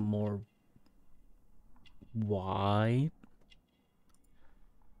guessing it's more white.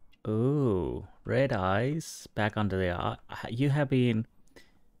 Oh, red eyes. Back under the eye. You have been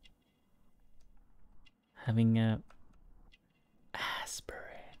having a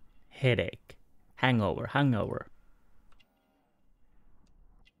aspirin, headache, hangover.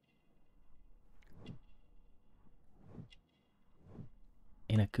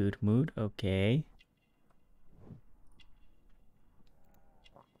 In a good mood, okay.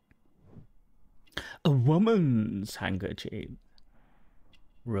 A woman's handkerchief.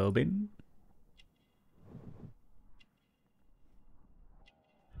 Robin.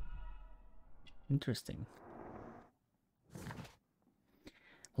 Interesting.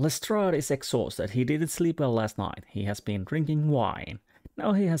 Lestrade is exhausted. He didn't sleep well last night. He has been drinking wine.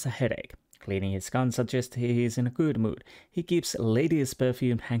 Now he has a headache. Cleaning his gun suggests he is in a good mood. He keeps Lady's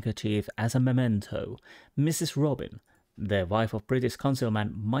perfumed handkerchief as a memento. Mrs. Robin, the wife of British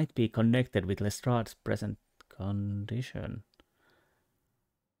consulman, might be connected with Lestrade's present condition.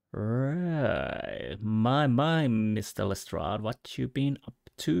 Right. My, Mr. Lestrade, what you been up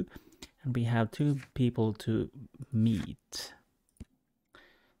to? And we have two people to meet.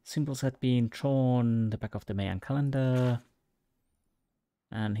 Symbols had been drawn the back of the Mayan calendar.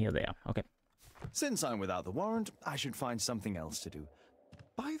 And here they are. Okay. Since I'm without the warrant, I should find something else to do.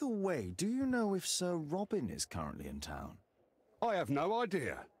 By the way, do you know if Sir Robin is currently in town? I have no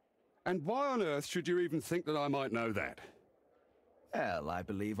idea. And why on earth should you even think that I might know that? Well, I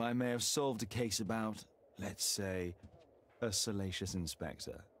believe I may have solved a case about, let's say, a salacious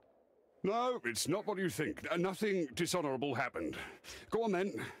inspector. No, it's not what you think. Nothing dishonorable happened. Go on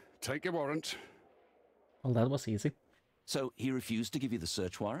then. Take your warrant. Well, that was easy. So he refused to give you the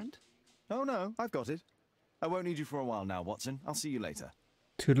search warrant? Oh no, I've got it. I won't need you for a while now, Watson. I'll see you later.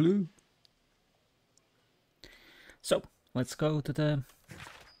 Toodaloo. So, let's go to the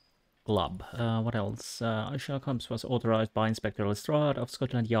club. What else? Sherlock Holmes was authorized by Inspector Lestrade of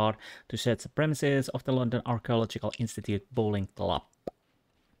Scotland Yard to search the premises of the London Archaeological Institute Bowling Club.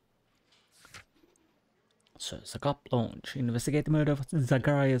 Search the club launch. Investigate the murder of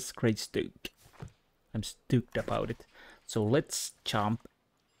Zacharias Greystoke. I'm stoked about it. So let's jump.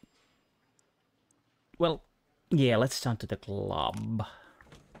 Well, yeah, let's jump to the club.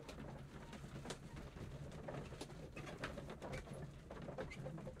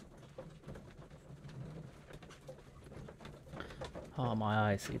 Oh,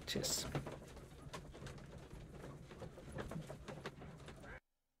 my eyes itches.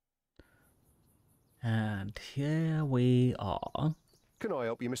 And here we are. Can I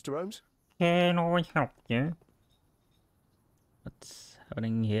help you, Mr. Holmes? Can I help you? What's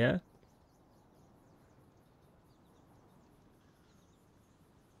happening here?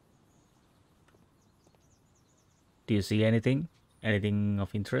 Do you see anything? Anything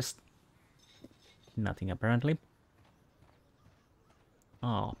of interest? Nothing apparently.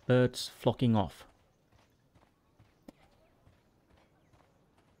 Ah, birds flocking off.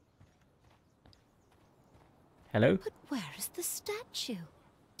 Hello? But where is the statue?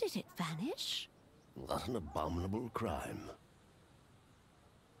 Did it vanish? What an abominable crime.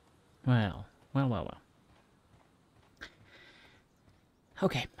 Well.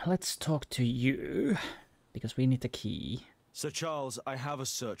 Okay, let's talk to you, because we need the key. Sir Charles, I have a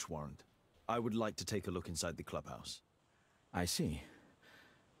search warrant. I would like to take a look inside the clubhouse. I see.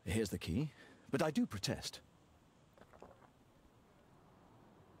 Here's the key, but I do protest.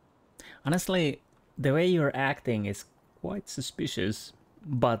 Honestly, the way you're acting is quite suspicious,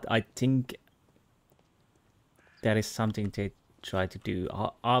 but I think that is something they try to do.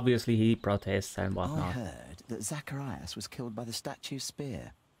 Obviously, he protests and I whatnot. heard that Zacharias was killed by the statue's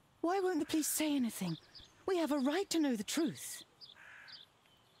spear. Why won't the police say anything? We have a right to know the truth.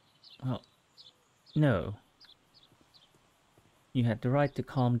 Well, no. You had the right to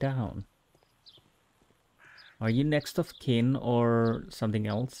calm down. Are you next of kin or something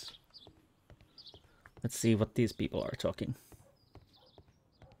else? Let's see what these people are talking.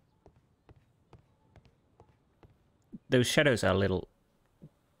 Those shadows are a little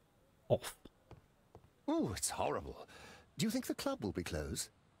off. Oh, it's horrible. Do you think the club will be closed?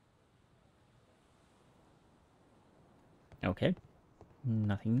 Okay.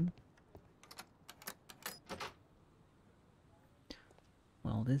 Nothing.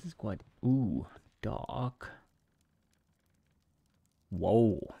 Well, this is quite... Ooh, dark.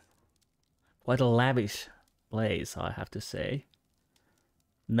 Whoa. Quite a lavish place, I have to say.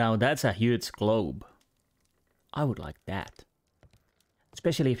 Now that's a huge globe. I would like that.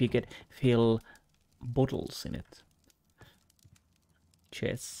 Especially if you could fill bottles in it.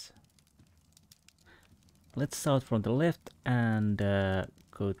 Chess. Let's start from the left and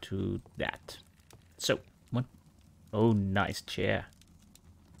go to that. So, what? Oh, nice chair.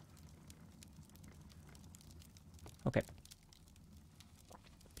 Okay.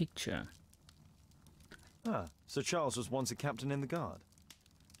 Picture. Ah, Sir Charles was once a captain in the guard.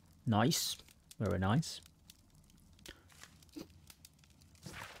 Nice. Very nice.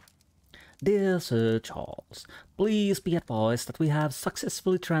 Dear Sir Charles, please be advised that we have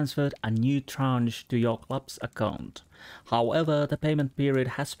successfully transferred a new tranche to your club's account. However, the payment period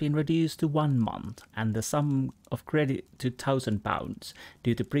has been reduced to 1 month and the sum of credit to £1,000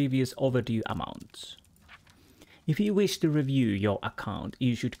 due to previous overdue amounts. If you wish to review your account,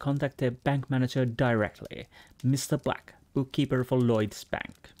 you should contact the bank manager directly, Mr. Black, bookkeeper for Lloyd's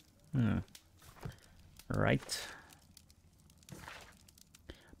Bank. Right.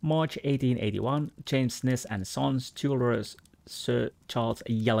 March 1881, James Ness and Sons, jewelers, Sir Charles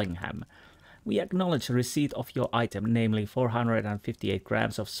Yellingham. We acknowledge receipt of your item, namely 458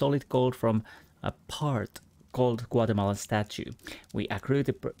 grams of solid gold from a part called Guatemalan statue. We agree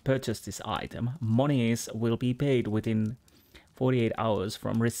to purchase this item. Monies will be paid within 48 hours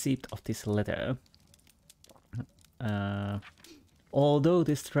from receipt of this letter. Although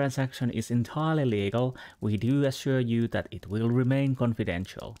this transaction is entirely legal, we do assure you that it will remain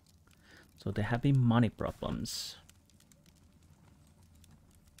confidential. So there have been money problems.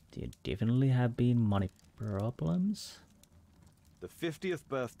 There definitely have been money problems. The 50th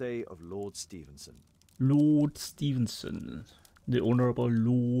birthday of Lord Stevenson. Lord Stevenson. The Honourable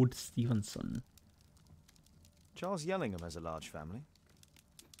Lord Stevenson. Charles Yellingham has a large family.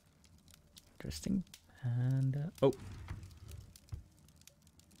 Interesting. And oh.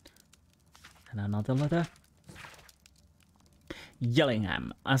 And another letter.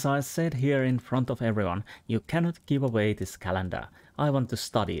 Yellingham, as I said here in front of everyone, you cannot give away this calendar. I want to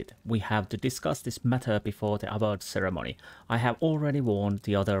study it. We have to discuss this matter before the award ceremony. I have already warned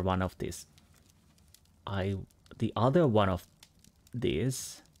the other one of this. The other one of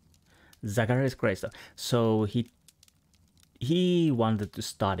this, Zacharias Greystoke. So he wanted to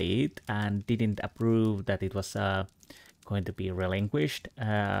study it and didn't approve that it was going to be relinquished.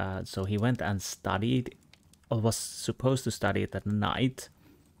 So he went and studied, or was supposed to study it at night.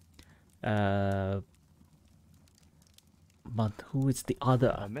 But who is the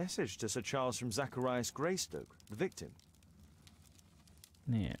other? A message to Sir Charles from Zacharias Greystoke, the victim.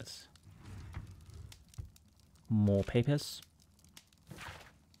 Yes. More papers.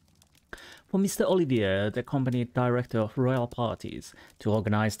 For Mr. Olivier, the company director of Royal Parties, to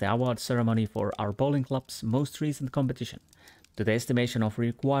organize the award ceremony for our bowling club's most recent competition, to the estimation of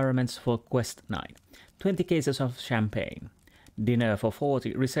requirements for Quest 9, 20 cases of champagne, dinner for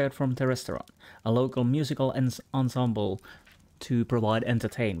 40 reserved from the restaurant, a local musical ensemble to provide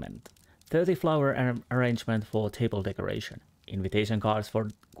entertainment, 30 flower arrangement for table decoration, invitation cards for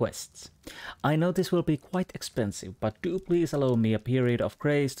quests. I know this will be quite expensive, but do please allow me a period of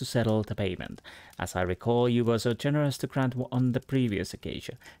grace to settle the payment. As I recall, you were so generous to grant on the previous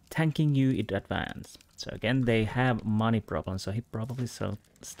occasion, thanking you in advance. So again, they have money problems, so he probably sold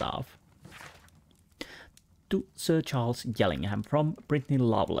stuff. To Sir Charles Yellingham from Brittany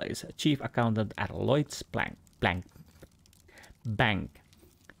Lovelace, Chief Accountant at Lloyd's Bank.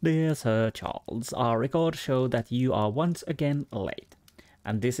 Dear Sir Charles, our records show that you are once again late,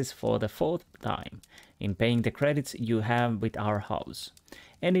 and this is for the 4th time, in paying the credits you have with our house.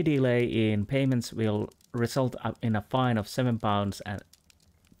 Any delay in payments will result in a fine of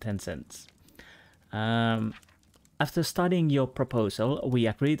 £7.10. After studying your proposal, we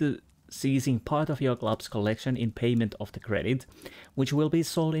agree to seizing part of your club's collection in payment of the credit, which will be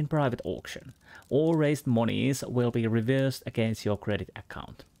sold in private auction. All raised monies will be reversed against your credit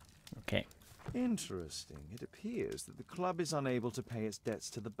account. Okay. Interesting. It appears that the club is unable to pay its debts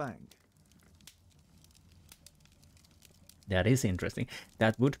to the bank. That is interesting.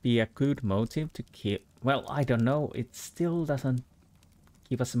 That would be a good motive to kill. Well, I don't know. It still doesn't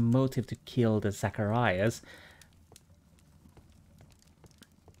give us a motive to kill the Zacharias.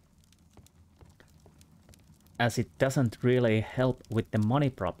 As it doesn't really help with the money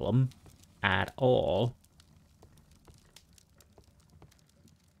problem at all.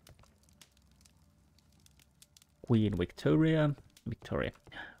 Queen Victoria.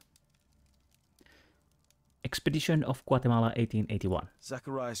 Expedition of Guatemala 1881.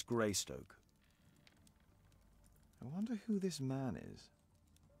 Zacharias Greystoke. I wonder who this man is.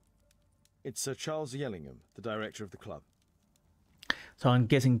 It's Sir Charles Yellingham, the director of the club. So I'm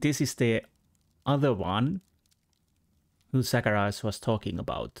guessing this is the other one who Zacharias was talking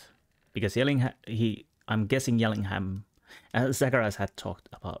about. Because I'm guessing Yellingham, Zacharias had talked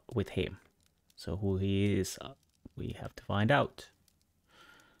about with him. So who he is, we have to find out.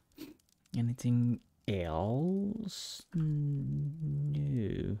 Anything else?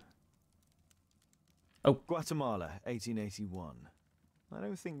 No. Oh, Guatemala, 1881. I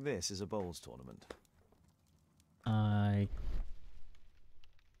don't think this is a bowls tournament.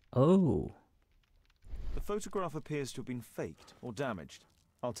 Oh. The photograph appears to have been faked or damaged.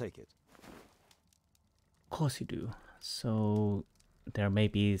 I'll take it. Of course you do. So there may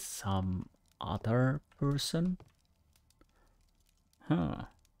be some other person? Huh.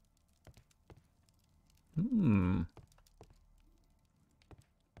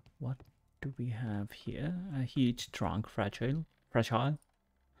 What do we have here? A huge trunk, fragile.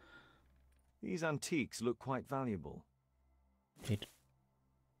 These antiques look quite valuable.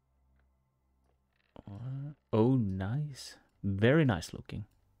 Oh, nice. Very nice looking.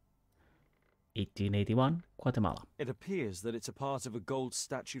 1881, Guatemala. It appears that it's a part of a gold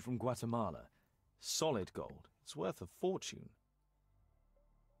statue from Guatemala. Solid gold. It's worth a fortune.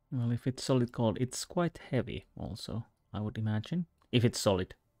 Well, if it's solid gold, it's quite heavy also, I would imagine. If it's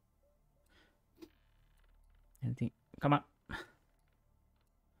solid. Anything? Come on.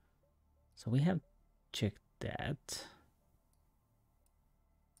 So we have checked that.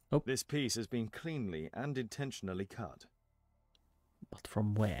 Oh. This piece has been cleanly and intentionally cut. But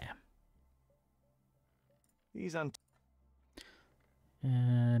from where? These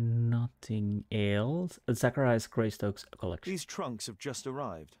Nothing else. Zacharias Greystoke's collection. These trunks have just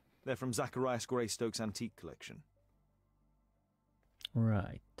arrived. They're from Zacharias Greystoke's antique collection.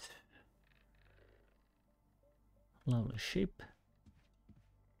 Right. Lovely ship.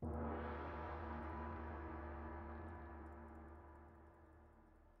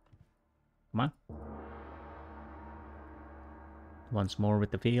 Come on. Once more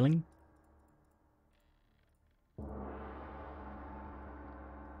with the feeling.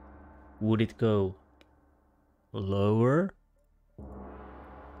 Would it go lower?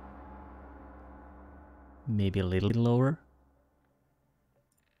 Maybe a little bit lower?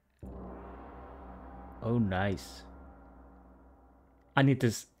 Oh, nice. I need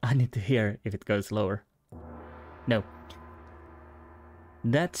to hear if it goes lower. No.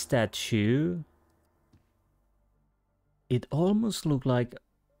 That statue, it almost looked like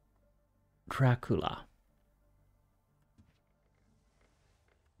Dracula.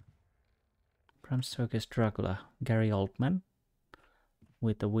 Bram Stoker's Dracula, Gary Oldman,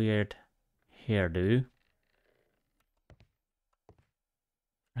 with a weird hairdo.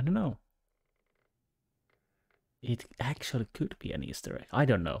 I don't know. It actually could be an Easter egg. I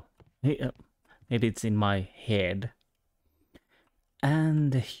don't know. Maybe it's in my head.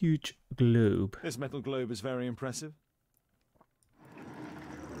 And a huge globe. This metal globe is very impressive.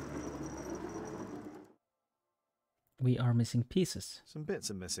 We are missing pieces. Some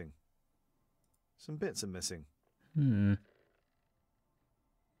bits are missing. Some bits are missing.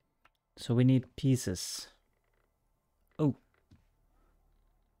 So we need pieces. Oh.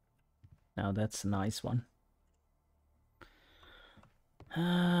 Now that's a nice one.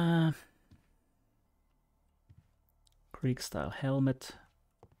 Greek style helmet.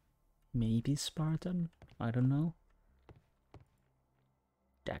 Maybe Spartan? I don't know.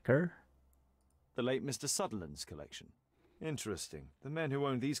 Dagger. The late Mr. Sutherland's collection. Interesting. The men who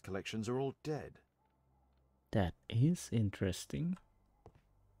own these collections are all dead. That is interesting.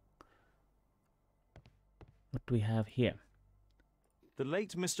 What do we have here? The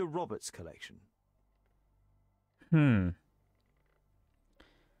late Mr. Roberts' collection.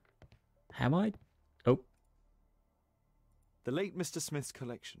 Have I? Oh. The late Mr. Smith's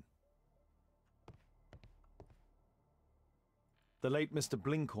collection. The late Mr.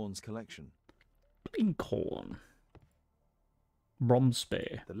 Blinkhorn's collection. Blinkhorn.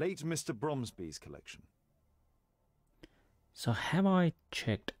 Bromsby. The late Mr. Bromsby's collection. So have I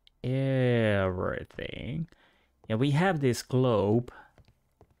checked everything? Yeah, we have this globe,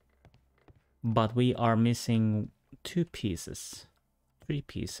 but we are missing 2 pieces, 3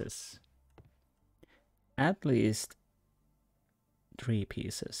 pieces. At least 3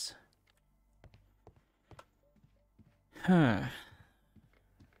 pieces. There's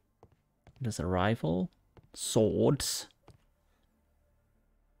a rifle, swords.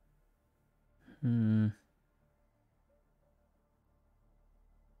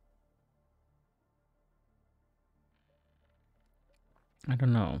 I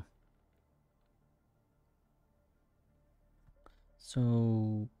don't know.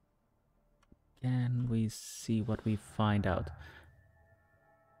 So, can we see what we find out?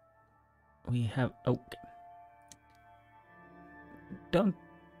 We have... Oh. Don't...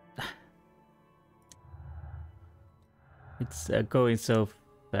 It's going so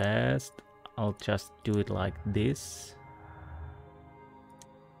fast. I'll just do it like this.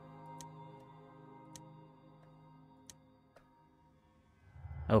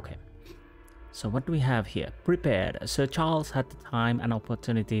 Okay. So what do we have here? Prepared. Sir Charles had the time and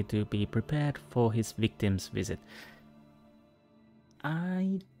opportunity to be prepared for his victim's visit.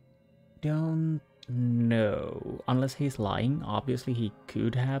 I don't know. Unless he's lying, obviously he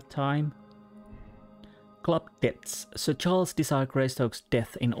could have time. Club debts. Sir Charles desired Greystoke's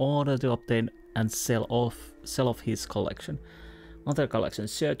death in order to obtain and sell off his collection. Other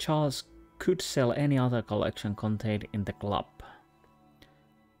collections. Sir Charles could sell any other collection contained in the club.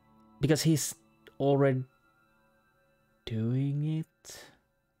 Because he's already doing it.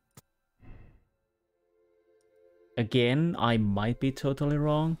 Again, I might be totally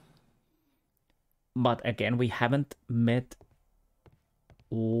wrong. But again, we haven't met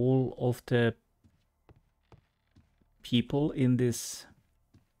all of the people in this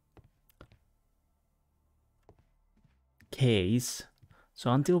case.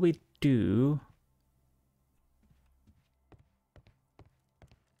 So until we do,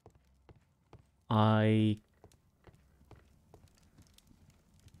 I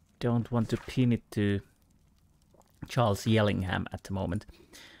don't want to pin it to Charles Yellingham at the moment.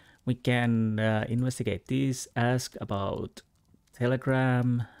 We can investigate these, ask about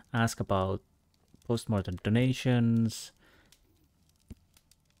telegram, ask about postmortem donations,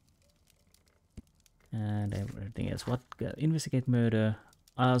 and everything else. What investigate murder?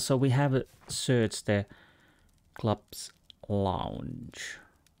 So we have searched the club's lounge.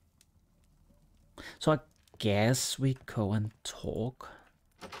 So I guess we go and talk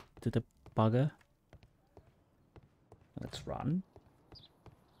to the bugger. Let's run.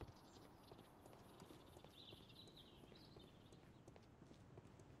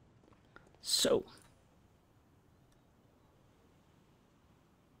 So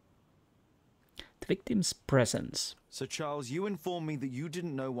the victim's presence. Sir Charles, you informed me that you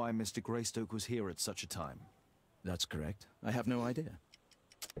didn't know why Mr. Greystoke was here at such a time. That's correct. I have no idea.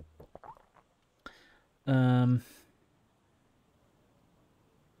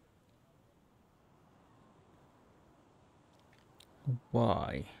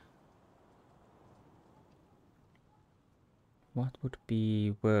 Why? What would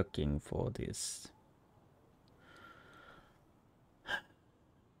be working for this?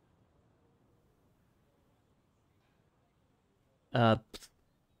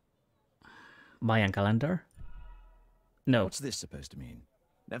 Mayan calendar? No. What's this supposed to mean?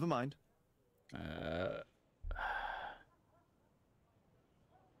 Never mind.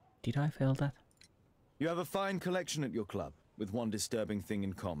 Did I fail that? You have a fine collection at your club, with one disturbing thing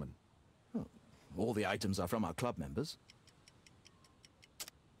in common. Oh, all the items are from our club members.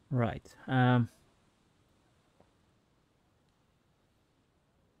 Right.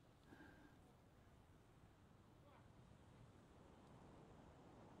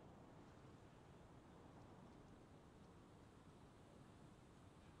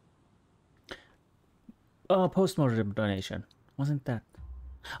 Oh, postmortem donation. Wasn't that?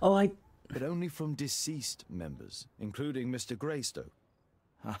 Oh, But only from deceased members, including Mr. Greystoke.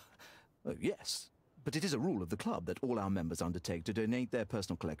 Yes, but it is a rule of the club that all our members undertake to donate their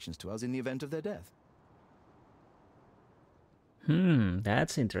personal collections to us in the event of their death.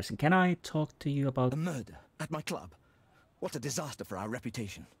 That's interesting. Can I talk to you about... A murder at my club? What a disaster for our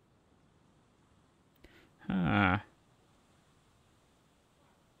reputation.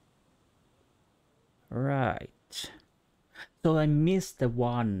 Right. So I missed the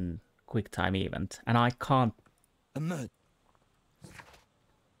one quick time event, and I can't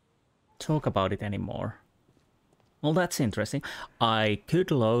talk about it anymore. Well, that's interesting. I could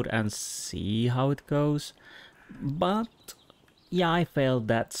load and see how it goes, but yeah, I failed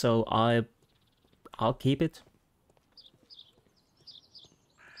that, so I'll keep it.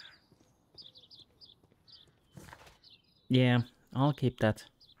 Yeah, I'll keep that.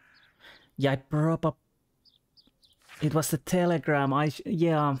 Yeah, it was the telegram. I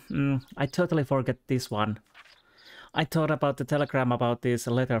totally forget this one. I thought about the telegram about this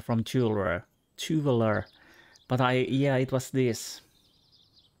letter from jeweler, but it was this.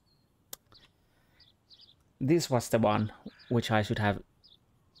 This was the one which I should have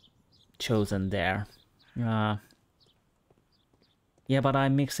chosen there. Yeah, but I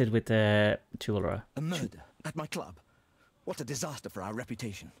mixed it with the jeweler. A murder at my club. What a disaster for our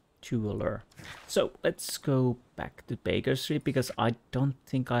reputation. Jeweler. So let's go back to Baker Street because I don't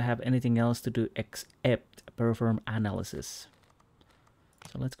think I have anything else to do except perform analysis.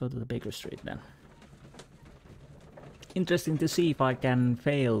 So let's go to the Baker Street then. Interesting to see if I can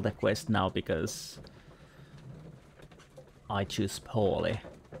fail the quest now because I choose poorly.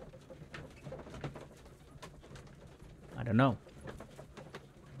 I don't know.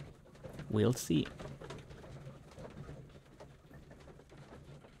 We'll see.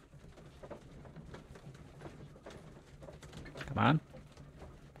 Come on.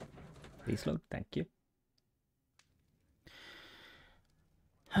 Please load. Thank you.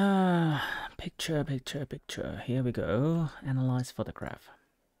 Picture. Here we go. Analyze photograph.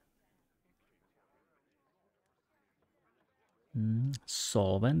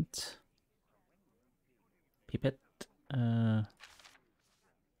 Solvent. Pipette.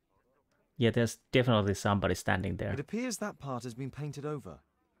 Yeah, there's definitely somebody standing there. It appears that part has been painted over.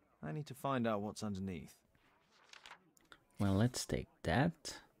 I need to find out what's underneath. Well, let's take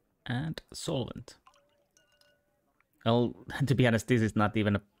that and solvent. Well, to be honest, this is not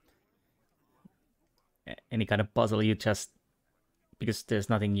even any kind of puzzle. You just... because there's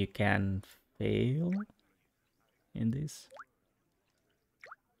nothing you can fail in this.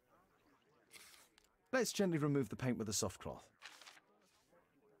 Let's gently remove the paint with a soft cloth.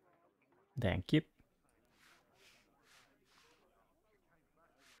 Thank you.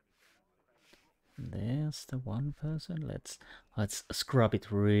 There's the one person. Let's scrub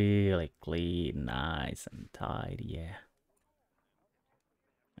it really clean, nice and tidy, yeah.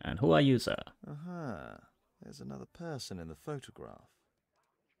 And who are you, sir? Aha, there's another person in the photograph.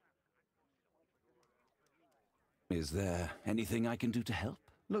 Is there anything I can do to help?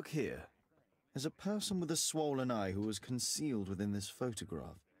 Look here. There's a person with a swollen eye who was concealed within this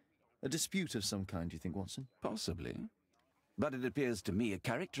photograph. A dispute of some kind, do you think, Watson? Possibly. But it appears to me a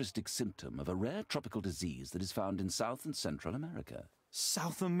characteristic symptom of a rare tropical disease that is found in South and Central America.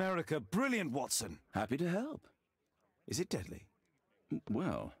 South America! Brilliant, Watson! Happy to help. Is it deadly?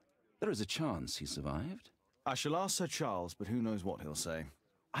 Well, there is a chance he survived. I shall ask Sir Charles, but who knows what he'll say.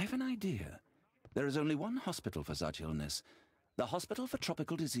 I have an idea. There is only one hospital for such illness. The Hospital for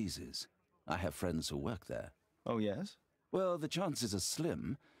Tropical Diseases. I have friends who work there. Oh, yes? Well, the chances are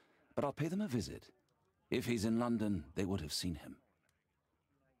slim, but I'll pay them a visit. If he's in London, they would have seen him.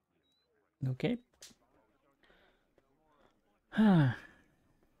 Okay. My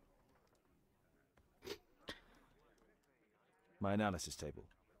analysis table.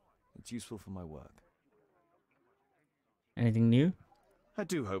 It's useful for my work. Anything new? I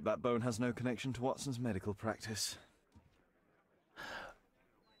do hope that bone has no connection to Watson's medical practice.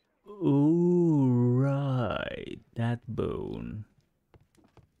 Ooh, right. That bone.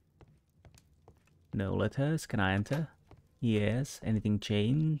 No letters. Can I enter? Yes. Anything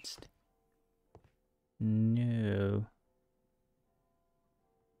changed? No.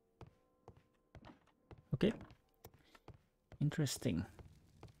 Okay. Interesting.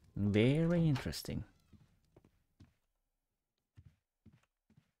 Very interesting.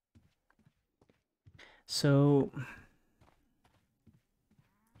 So,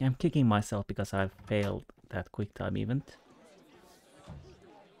 I'm kicking myself because I failed that quick time event.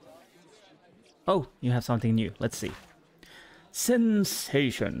 Oh, you have something new. Let's see.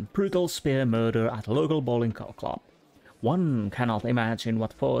 Sensation. Brutal spear murder at local bowling club. One cannot imagine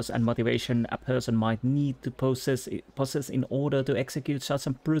what force and motivation a person might need to possess in order to execute such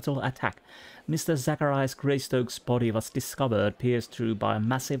a brutal attack. Mr. Zacharias Greystoke's body was discovered pierced through by a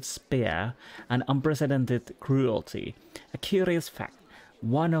massive spear, an unprecedented cruelty. A curious fact,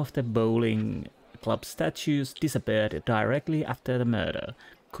 one of the bowling club statues disappeared directly after the murder.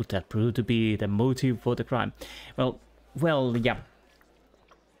 Could that prove to be the motive for the crime? Well, yeah.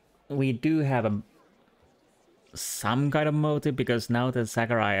 We do have some kind of motive, because now the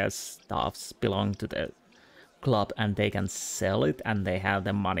Zacharias stuffs belong to the club and they can sell it and they have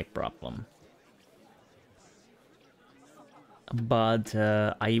the money problem. But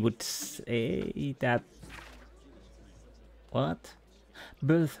I would say that... What?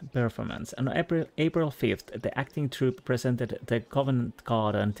 Birth performance. On April 5th, the acting troupe presented the Covent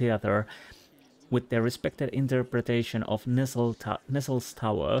Garden Theatre with their respected interpretation of Nestle's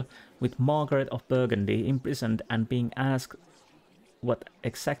Tower, with Margaret of Burgundy imprisoned and being asked what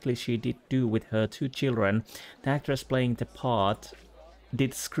exactly she did do with her two children. The actress playing the part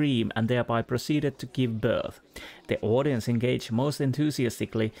did scream and thereby proceeded to give birth. The audience engaged most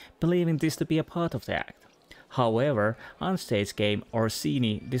enthusiastically, believing this to be a part of the act. However, on stage came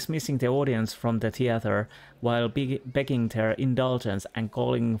Orsini, dismissing the audience from the theatre while begging their indulgence and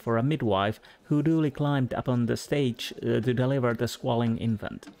calling for a midwife, who duly climbed upon the stage to deliver the squalling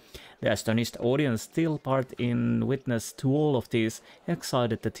infant. The astonished audience, still part in witness to all of this,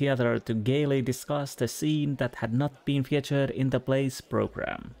 excited the theatre to gaily discuss the scene that had not been featured in the play's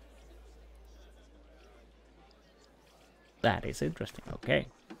program. That is interesting. Okay.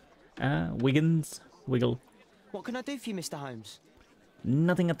 Wiggins, Wiggle. What can I do for you, Mr. Holmes?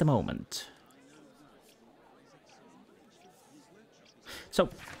 Nothing at the moment. So,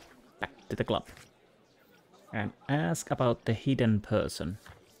 back to the club. And ask about the hidden person.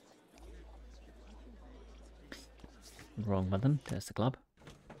 Wrong button. There's the club.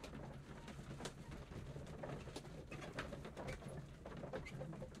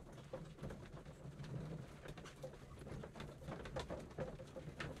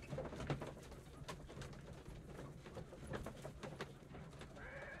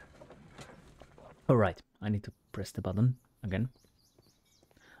 Alright, I need to press the button again.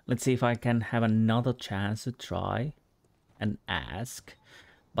 Let's see if I can have another chance to try and ask.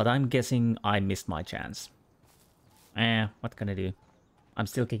 But I'm guessing I missed my chance. What can I do? I'm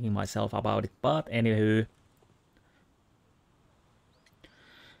still kicking myself about it, but anywho.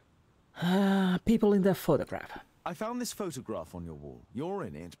 People in the photograph. I found this photograph on your wall. You're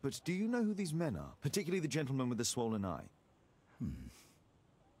in it, but do you know who these men are? Particularly the gentleman with the swollen eye.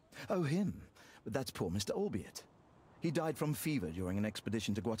 Oh, him. But that's poor Mr. Albiot. He died from fever during an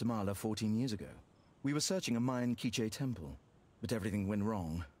expedition to Guatemala 14 years ago. We were searching a Mayan Quiche temple, but everything went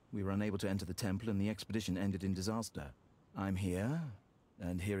wrong. We were unable to enter the temple and the expedition ended in disaster. I'm here,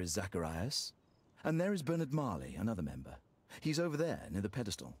 and here is Zacharias. And there is Bernard Marley, another member. He's over there, near the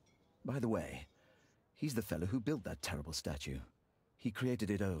pedestal. By the way, he's the fellow who built that terrible statue. He created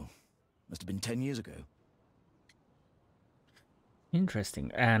it, must have been 10 years ago.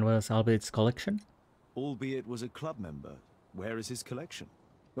 Interesting. And where's Albert's collection? Albeit was a club member. Where is his collection?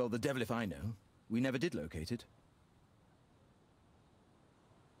 Well, the devil if I know. We never did locate it.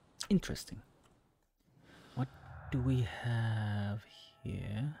 Interesting. What do we have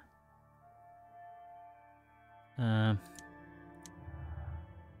here?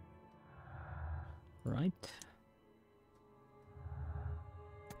 Right.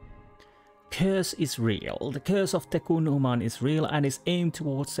 Curse is real. The curse of Tekun Uman is real and is aimed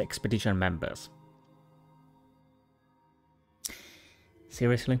towards the expedition members.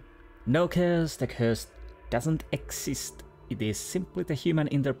 Seriously? No curse. The curse doesn't exist. It is simply the human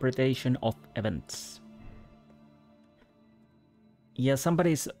interpretation of events. Yeah,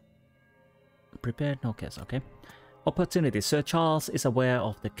 somebody's prepared. No curse, okay. Opportunity. Sir Charles is aware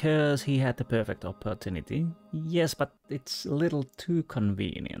of the curse. He had the perfect opportunity. Yes, but it's a little too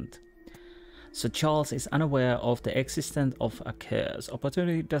convenient. Sir Charles is unaware of the existence of a curse.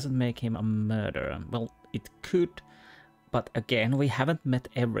 Opportunity doesn't make him a murderer. Well, it could, but again, we haven't met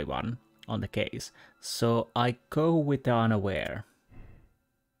everyone on the case, so I go with the unaware.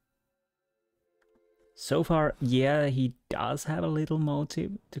 So far, yeah, he does have a little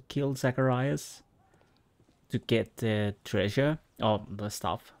motive to kill Zacharias, to get the treasure, or the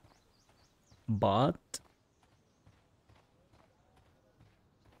stuff, but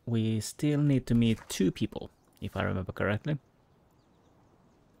we still need to meet 2 people, if I remember correctly.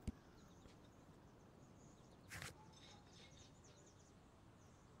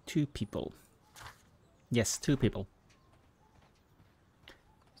 Two people. Yes, 2 people.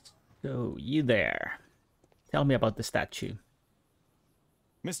 So, you there. Tell me about the statue.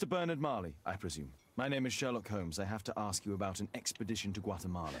 Mr. Bernard Marley, I presume. My name is Sherlock Holmes. I have to ask you about an expedition to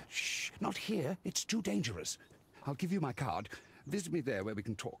Guatemala. Shh, not here. It's too dangerous. I'll give you my card. Visit me there where we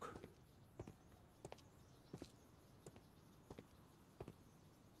can talk.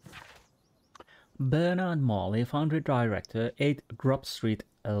 Bernard Marley, Foundry Director, 8 Grub Street,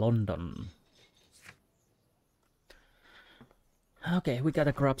 London. Okay, we got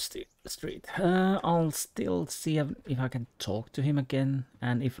a Grub Street. I'll still see if I can talk to him again,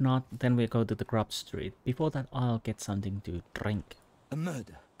 and if not, then we go to the Grub Street. Before that, I'll get something to drink. A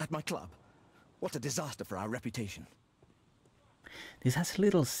murder at my club? What a disaster for our reputation. This has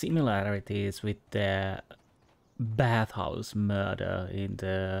little similarities with the bathhouse murder in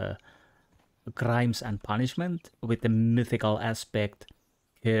the Crimes and Punishment, with the mythical aspect,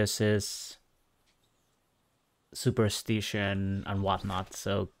 curses, superstition and whatnot.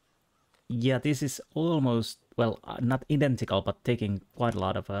 So yeah, this is almost, well, not identical, but taking quite a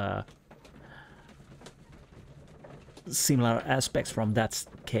lot of similar aspects from that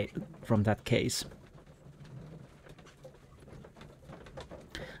case.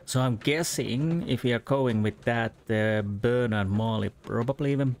 So I'm guessing if we are going with that, Bernard Marley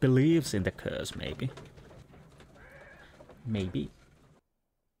probably even believes in the curse, maybe. Maybe.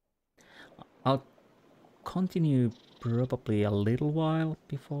 I'll continue probably a little while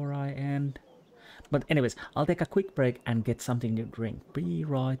before I end. But anyways, I'll take a quick break and get something to drink. Be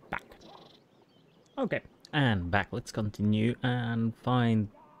right back. Okay, and back. Let's continue and find...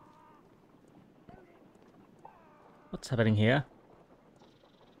 what's happening here?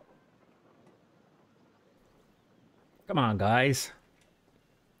 Come on, guys.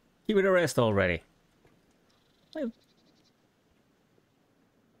 Give it a rest already.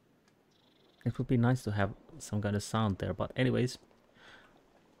 It would be nice to have some kind of sound there, but anyways.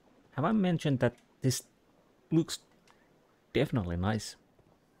 Have I mentioned that this looks definitely nice?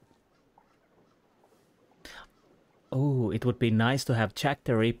 Oh, it would be nice to have Jack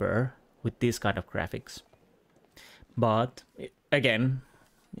the Ripper with this kind of graphics. But, again,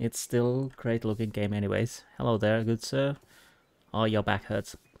 it's still a great looking game anyways. Hello there, good sir. Oh, your back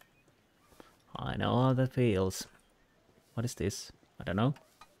hurts. I know how that feels. What is this? I don't know.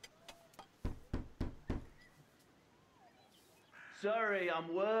 Sorry,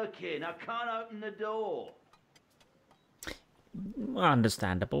 I'm working. I can't open the door.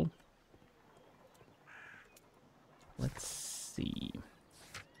 Understandable. Let's see.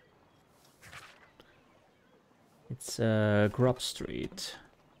 It's Grub Street.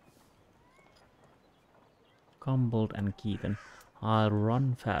 Cumbold and Keaton. I'll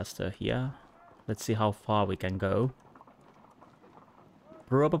run faster here. Let's see how far we can go.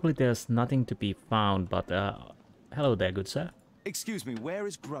 Probably there's nothing to be found, but hello there, good sir. Excuse me, where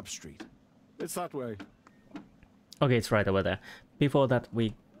is Grub Street? It's that way. Okay, it's right over there. Before that,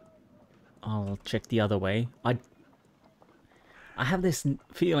 I'll check the other way. I have this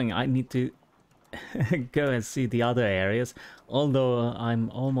feeling I need to go and see the other areas, although I'm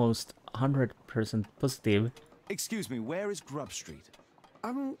almost 100% positive. Excuse me, where is Grub Street?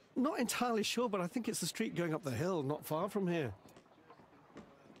 I'm not entirely sure, but I think it's the street going up the hill, not far from here.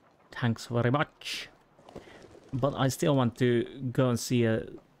 Thanks very much. But I still want to go and see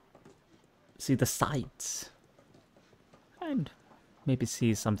the sights. And maybe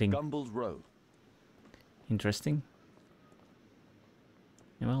see something Gumballs Road. interesting.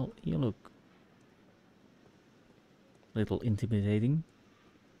 Well, you look a little intimidating.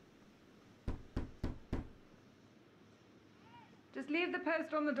 Just leave the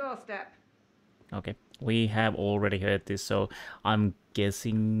post on the doorstep. Okay, we have already heard this, so I'm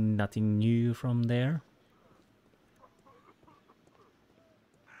guessing nothing new from there.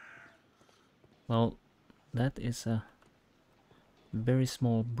 Well, that is a very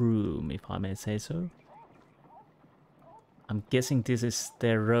small broom, if I may say so. I'm guessing this is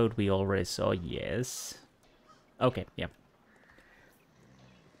the road we already saw, yes. Okay, yeah.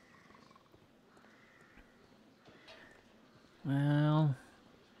 Well...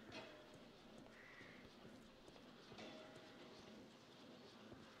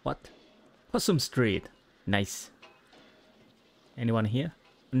 What? Possum Street. Nice. Anyone here?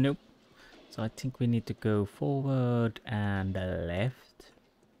 Nope. So I think we need to go forward and left.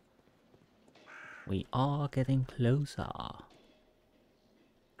 We are getting closer.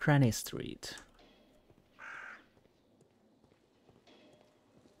 Granny Street.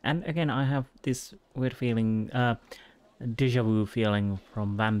 And again, I have this weird feeling, deja vu feeling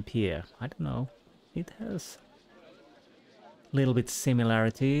from Vampire. I don't know. It has a little bit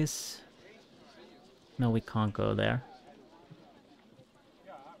similarities. No, we can't go there.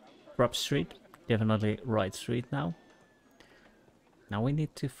 Grub Street, definitely right street now. Now we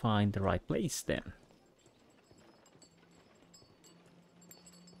need to find the right place then.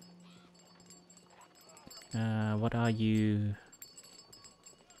 What are you?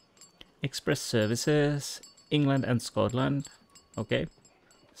 Express services, England and Scotland. Okay.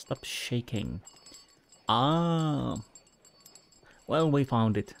 Stop shaking. Ah. Well, we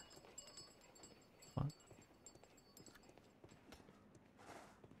found it. What?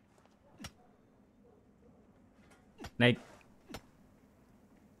 Nate.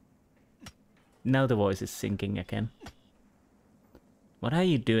 Now the voice is sinking again. What are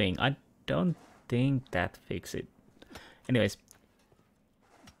you doing? I don't think that fixes it. Anyways.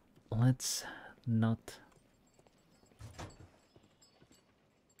 Let's not...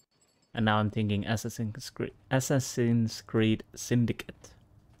 And now I'm thinking Assassin's Creed Syndicate.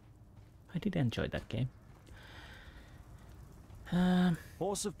 I did enjoy that game.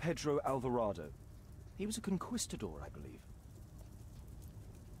 Horse of Pedro Alvarado. He was a conquistador, I believe.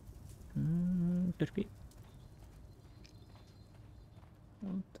 Could be.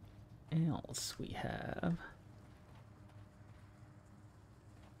 What else we have?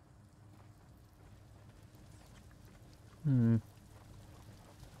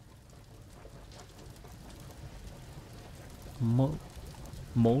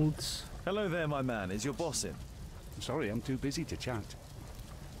 Molds? Hello there, my man. Is your boss in? Sorry, I'm too busy to chat.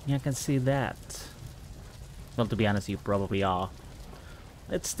 Yeah, I can see that. Well, to be honest, you probably are.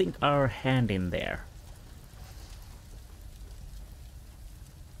 Let's stick our hand in there.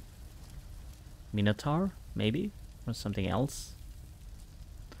 Minotaur, maybe? Or something else?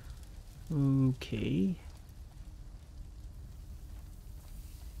 Okay.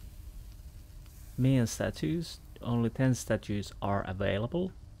 Mayan statues. Only 10 statues are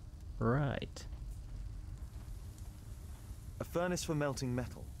available. Right. A furnace for melting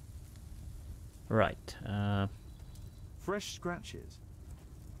metal. Right. Fresh scratches.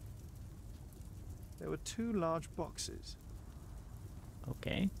 There were 2 large boxes.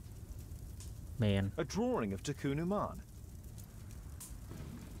 Okay. Man. A drawing of Takunu Man.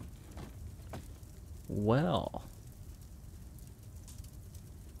 Well.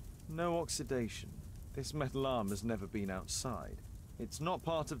 No oxidation. This metal arm has never been outside. It's not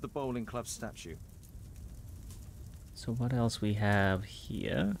part of the bowling club statue. So what else we have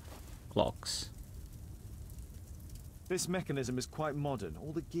here? Clocks. This mechanism is quite modern.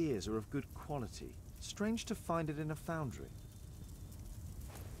 All the gears are of good quality. Strange to find it in a foundry.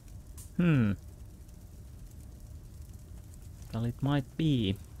 Well, it might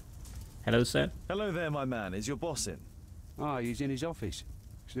be. Hello, sir. Hello there, my man. Is your boss in? Ah, he's in his office.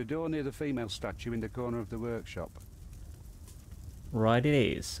 It's the door near the female statue in the corner of the workshop. Right it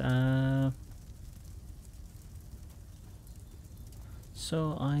is.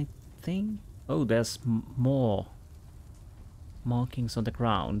 So I think... Oh, there's more markings on the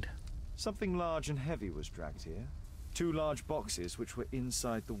ground. Something large and heavy was dragged here. 2 large boxes which were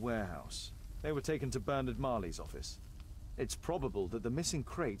inside the warehouse. They were taken to Bernard Marley's office. It's probable that the missing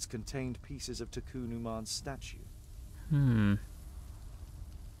crates contained pieces of Tikkun Uman's statue.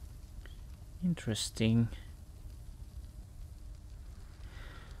 Interesting.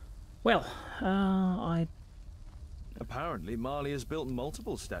 Well, Apparently, Marley has built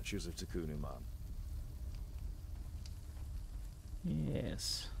multiple statues of Tikkun Uman.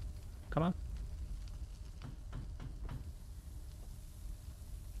 Yes. Come on.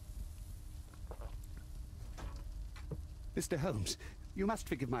 Mr. Holmes, you must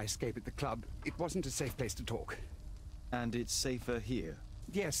forgive my escape at the club. It wasn't a safe place to talk. And it's safer here?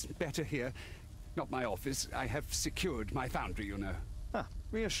 Yes, better here. Not my office. I have secured my foundry, you know. Ah,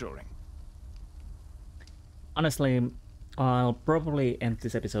 reassuring. Honestly, I'll probably end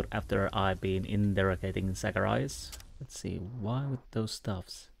this episode after I've been interrogating Zacharias. Let's see, why with those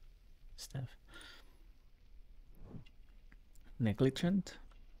stuff? Negligent.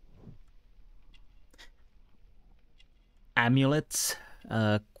 Amulets,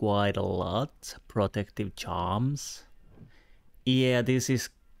 quite a lot. Protective charms. Yeah, this is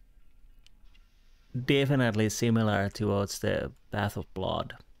definitely similar towards the Path of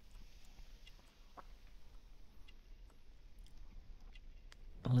Blood.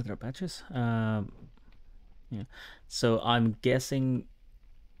 Leather patches. Yeah. So I'm guessing.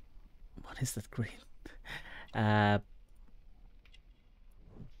 What is that green?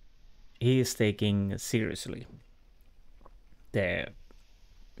 He is taking seriously the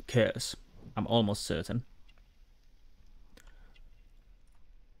curse. I'm almost certain.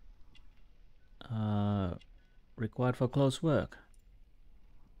 Required for close work,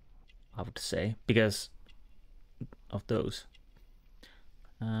 I would say, because of those.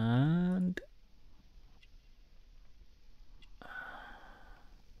 And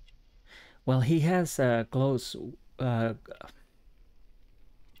well, he has close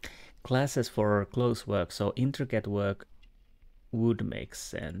classes for close work, so intricate work would make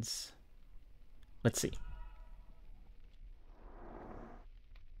sense. Let's see.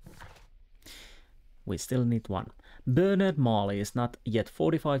 We still need one. Bernard Marley is not yet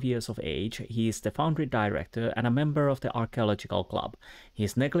 45 years of age. He is the foundry director and a member of the archaeological club. He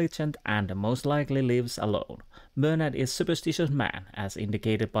is negligent and most likely lives alone. Bernard is a superstitious man, as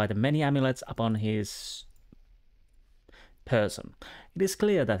indicated by the many amulets upon his person. It is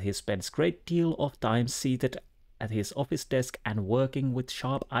clear that he spends a great deal of time seated at his office desk and working with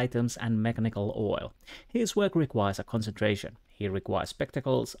sharp items and mechanical oil. His work requires a concentration. He requires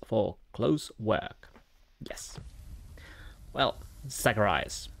spectacles for close work. Yes. Well,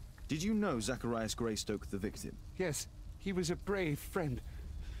 Zacharias. Did you know Zacharias Greystoke, the victim? Yes, he was a brave friend.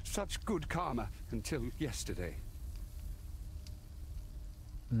 Such good karma until yesterday.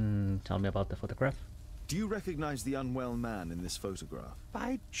 Tell me about the photograph. Do you recognize the unwell man in this photograph?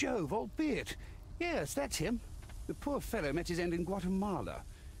 By Jove, albeit. Yes, that's him. The poor fellow met his end in Guatemala.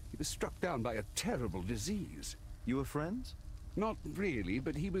 He was struck down by a terrible disease. You were friends? Not really,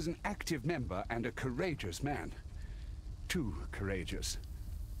 but he was an active member and a courageous man. Too courageous.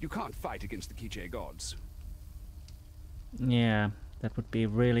 You can't fight against the Quiche gods. Yeah, that would be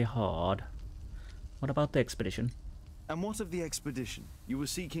really hard. What about the expedition? And what of the expedition? You were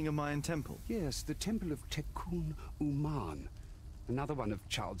seeking a Mayan temple? Yes, the temple of Tikkun Uman. Another one of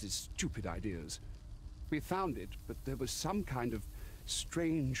Charles's stupid ideas. We found it, but there was some kind of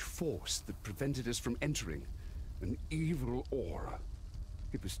strange force that prevented us from entering. An evil aura.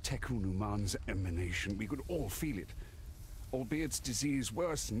 It was Tikkun Uman's emanation. We could all feel it. Albeit its disease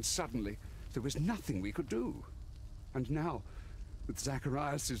worsened suddenly, there was nothing we could do. And now, with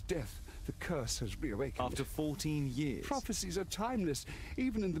Zacharias' death, the curse has reawakened. After 14 years? Prophecies are timeless,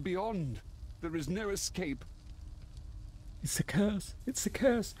 even in the beyond. There is no escape. It's a curse. It's a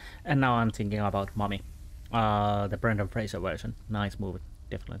curse. And now I'm thinking about Mummy. The Brendan Fraser version. Nice movie.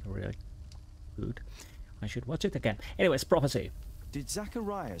 Definitely really good. I should watch it again. Anyways, prophecy. Did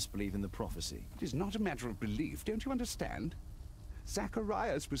Zacharias believe in the prophecy? It is not a matter of belief, don't you understand?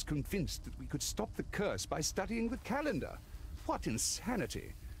 Zacharias was convinced that we could stop the curse by studying the calendar. What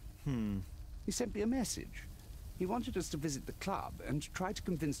insanity! He sent me a message. He wanted us to visit the club and try to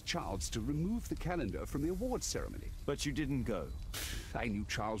convince Charles to remove the calendar from the awards ceremony. But you didn't go? I knew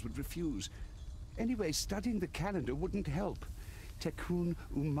Charles would refuse. Anyway, studying the calendar wouldn't help. Tikkun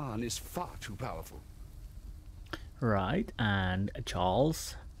Uman is far too powerful. Right, and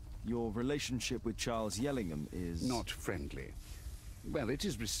Charles? Your relationship with Charles Yellingham is... Not friendly. Well, it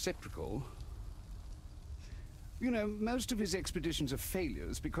is reciprocal. You know, most of his expeditions are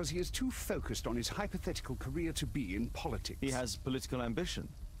failures because he is too focused on his hypothetical career to be in politics. He has political ambition.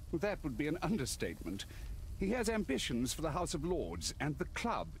 Well, that would be an understatement. He has ambitions for the House of Lords, and the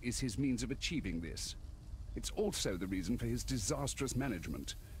club is his means of achieving this. It's also the reason for his disastrous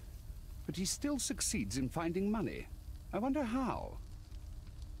management. But he still succeeds in finding money. I wonder how.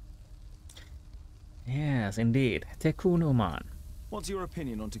 Yes, indeed. Tekun Uman. What's your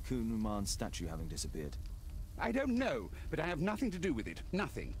opinion on Tekun Uman's statue having disappeared? I don't know, but I have nothing to do with it.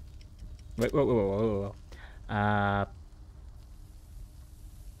 Nothing. Wait, whoa.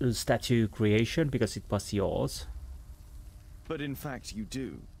 Statue creation, because it was yours. But in fact you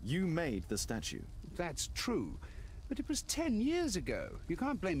do. You made the statue. That's true. But it was 10 years ago. You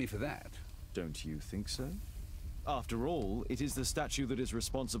can't blame me for that. Don't you think so? After all, it is the statue that is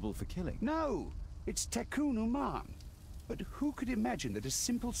responsible for killing. No! It's Tekun Uman. But who could imagine that a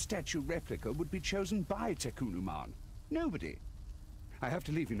simple statue replica would be chosen by Tekun Uman? Nobody. I have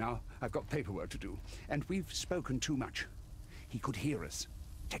to leave you now. I've got paperwork to do. And we've spoken too much. He could hear us.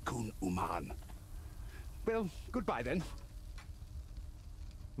 Tekun Uman. Well, goodbye then.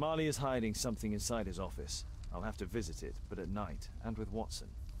 Marley is hiding something inside his office. I'll have to visit it, but at night, and with Watson.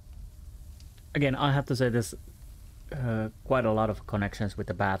 Again, I have to say there's quite a lot of connections with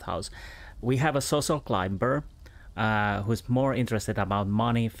the bathhouse. We have a social climber who's more interested about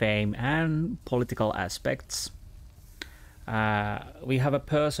money, fame, and political aspects. We have a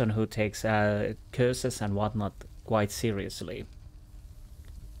person who takes curses and whatnot quite seriously.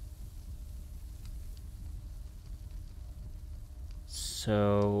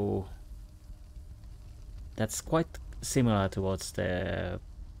 So that's quite similar towards the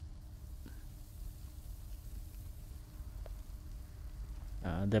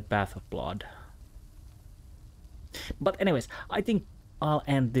Bath of Blood. But anyways, I think I'll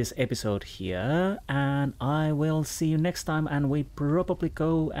end this episode here, and I will see you next time, and we probably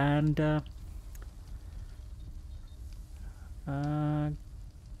go and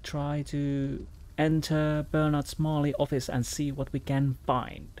try to enter Bernard Marley's office and see what we can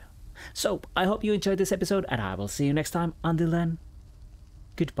find. So, I hope you enjoyed this episode, and I will see you next time. Until then,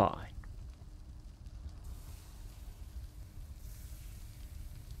 goodbye.